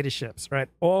dictatorships, right?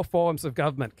 All forms of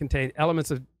government contain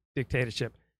elements of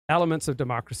dictatorship, elements of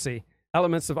democracy,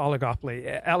 elements of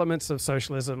oligopoly, elements of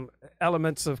socialism,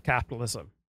 elements of capitalism,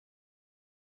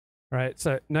 right?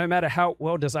 So no matter how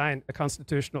well designed a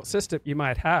constitutional system you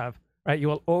might have, right, you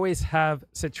will always have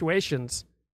situations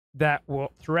that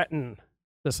will threaten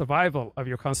the survival of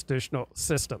your constitutional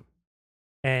system.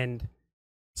 And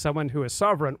someone who is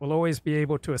sovereign will always be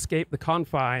able to escape the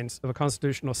confines of a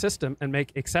constitutional system and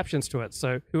make exceptions to it.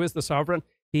 So who is the sovereign?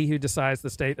 He who decides the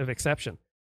state of exception.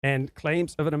 And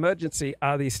claims of an emergency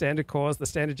are the standard cause, the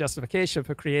standard justification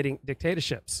for creating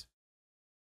dictatorships.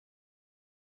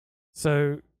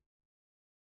 So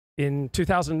in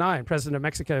 2009, President of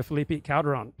Mexico, Felipe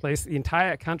Calderon, placed the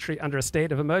entire country under a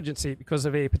state of emergency because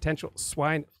of a potential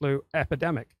swine flu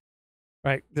epidemic.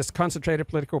 Right? This concentrated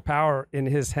political power in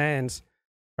his hands,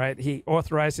 right? He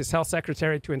authorized his health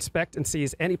secretary to inspect and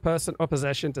seize any person or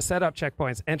possession, to set up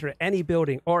checkpoints, enter any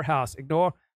building or house,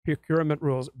 ignore procurement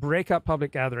rules, break up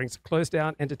public gatherings, close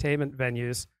down entertainment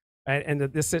venues, right? And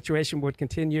that this situation would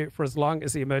continue for as long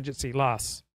as the emergency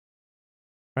lasts.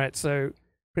 Right? So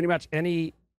pretty much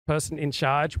any person in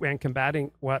charge when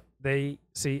combating what they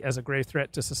see as a grave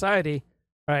threat to society,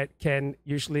 right, can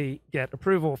usually get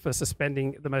approval for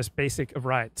suspending the most basic of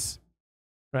rights.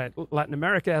 Right? Latin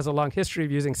America has a long history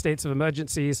of using states of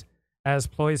emergencies as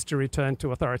ploys to return to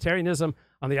authoritarianism.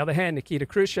 On the other hand, Nikita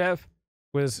Khrushchev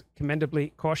was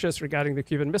commendably cautious regarding the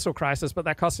Cuban Missile Crisis, but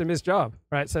that cost him his job,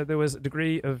 right? So there was a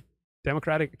degree of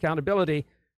democratic accountability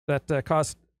that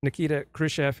cost Nikita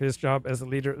Khrushchev his job as the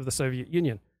leader of the Soviet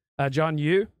Union. John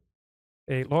Yoo,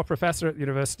 a law professor at the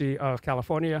University of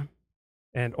California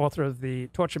and author of the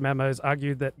Torture Memos,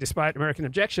 argued that despite American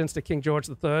objections to King George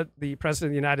III, the President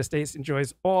of the United States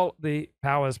enjoys all the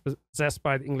powers possessed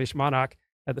by the English monarch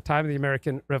at the time of the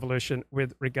American Revolution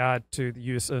with regard to the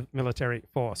use of military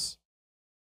force.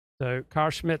 So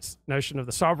Carl Schmitt's notion of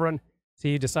the sovereign,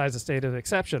 he decides a state of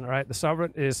exception, right? The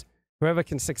sovereign is whoever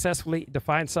can successfully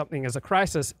define something as a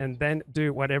crisis and then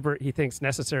do whatever he thinks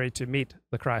necessary to meet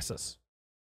the crisis.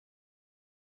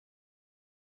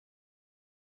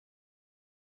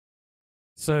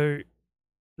 So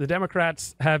the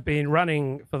Democrats have been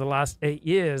running for the last 8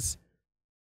 years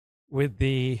with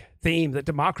the theme that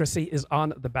democracy is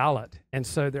on the ballot. And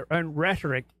so their own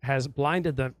rhetoric has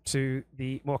blinded them to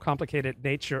the more complicated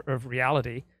nature of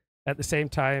reality. At the same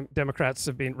time, Democrats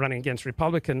have been running against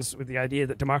Republicans with the idea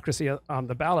that democracy on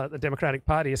the ballot. The Democratic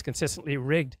Party has consistently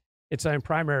rigged its own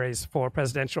primaries for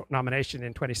presidential nomination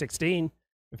in 2016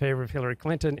 in favor of Hillary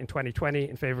Clinton, in 2020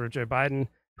 in favor of Joe Biden,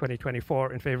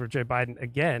 2024 in favor of Joe Biden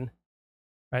again.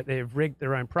 Right? They've rigged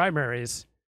their own primaries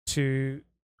to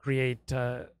create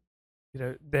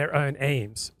their own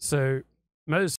aims. So most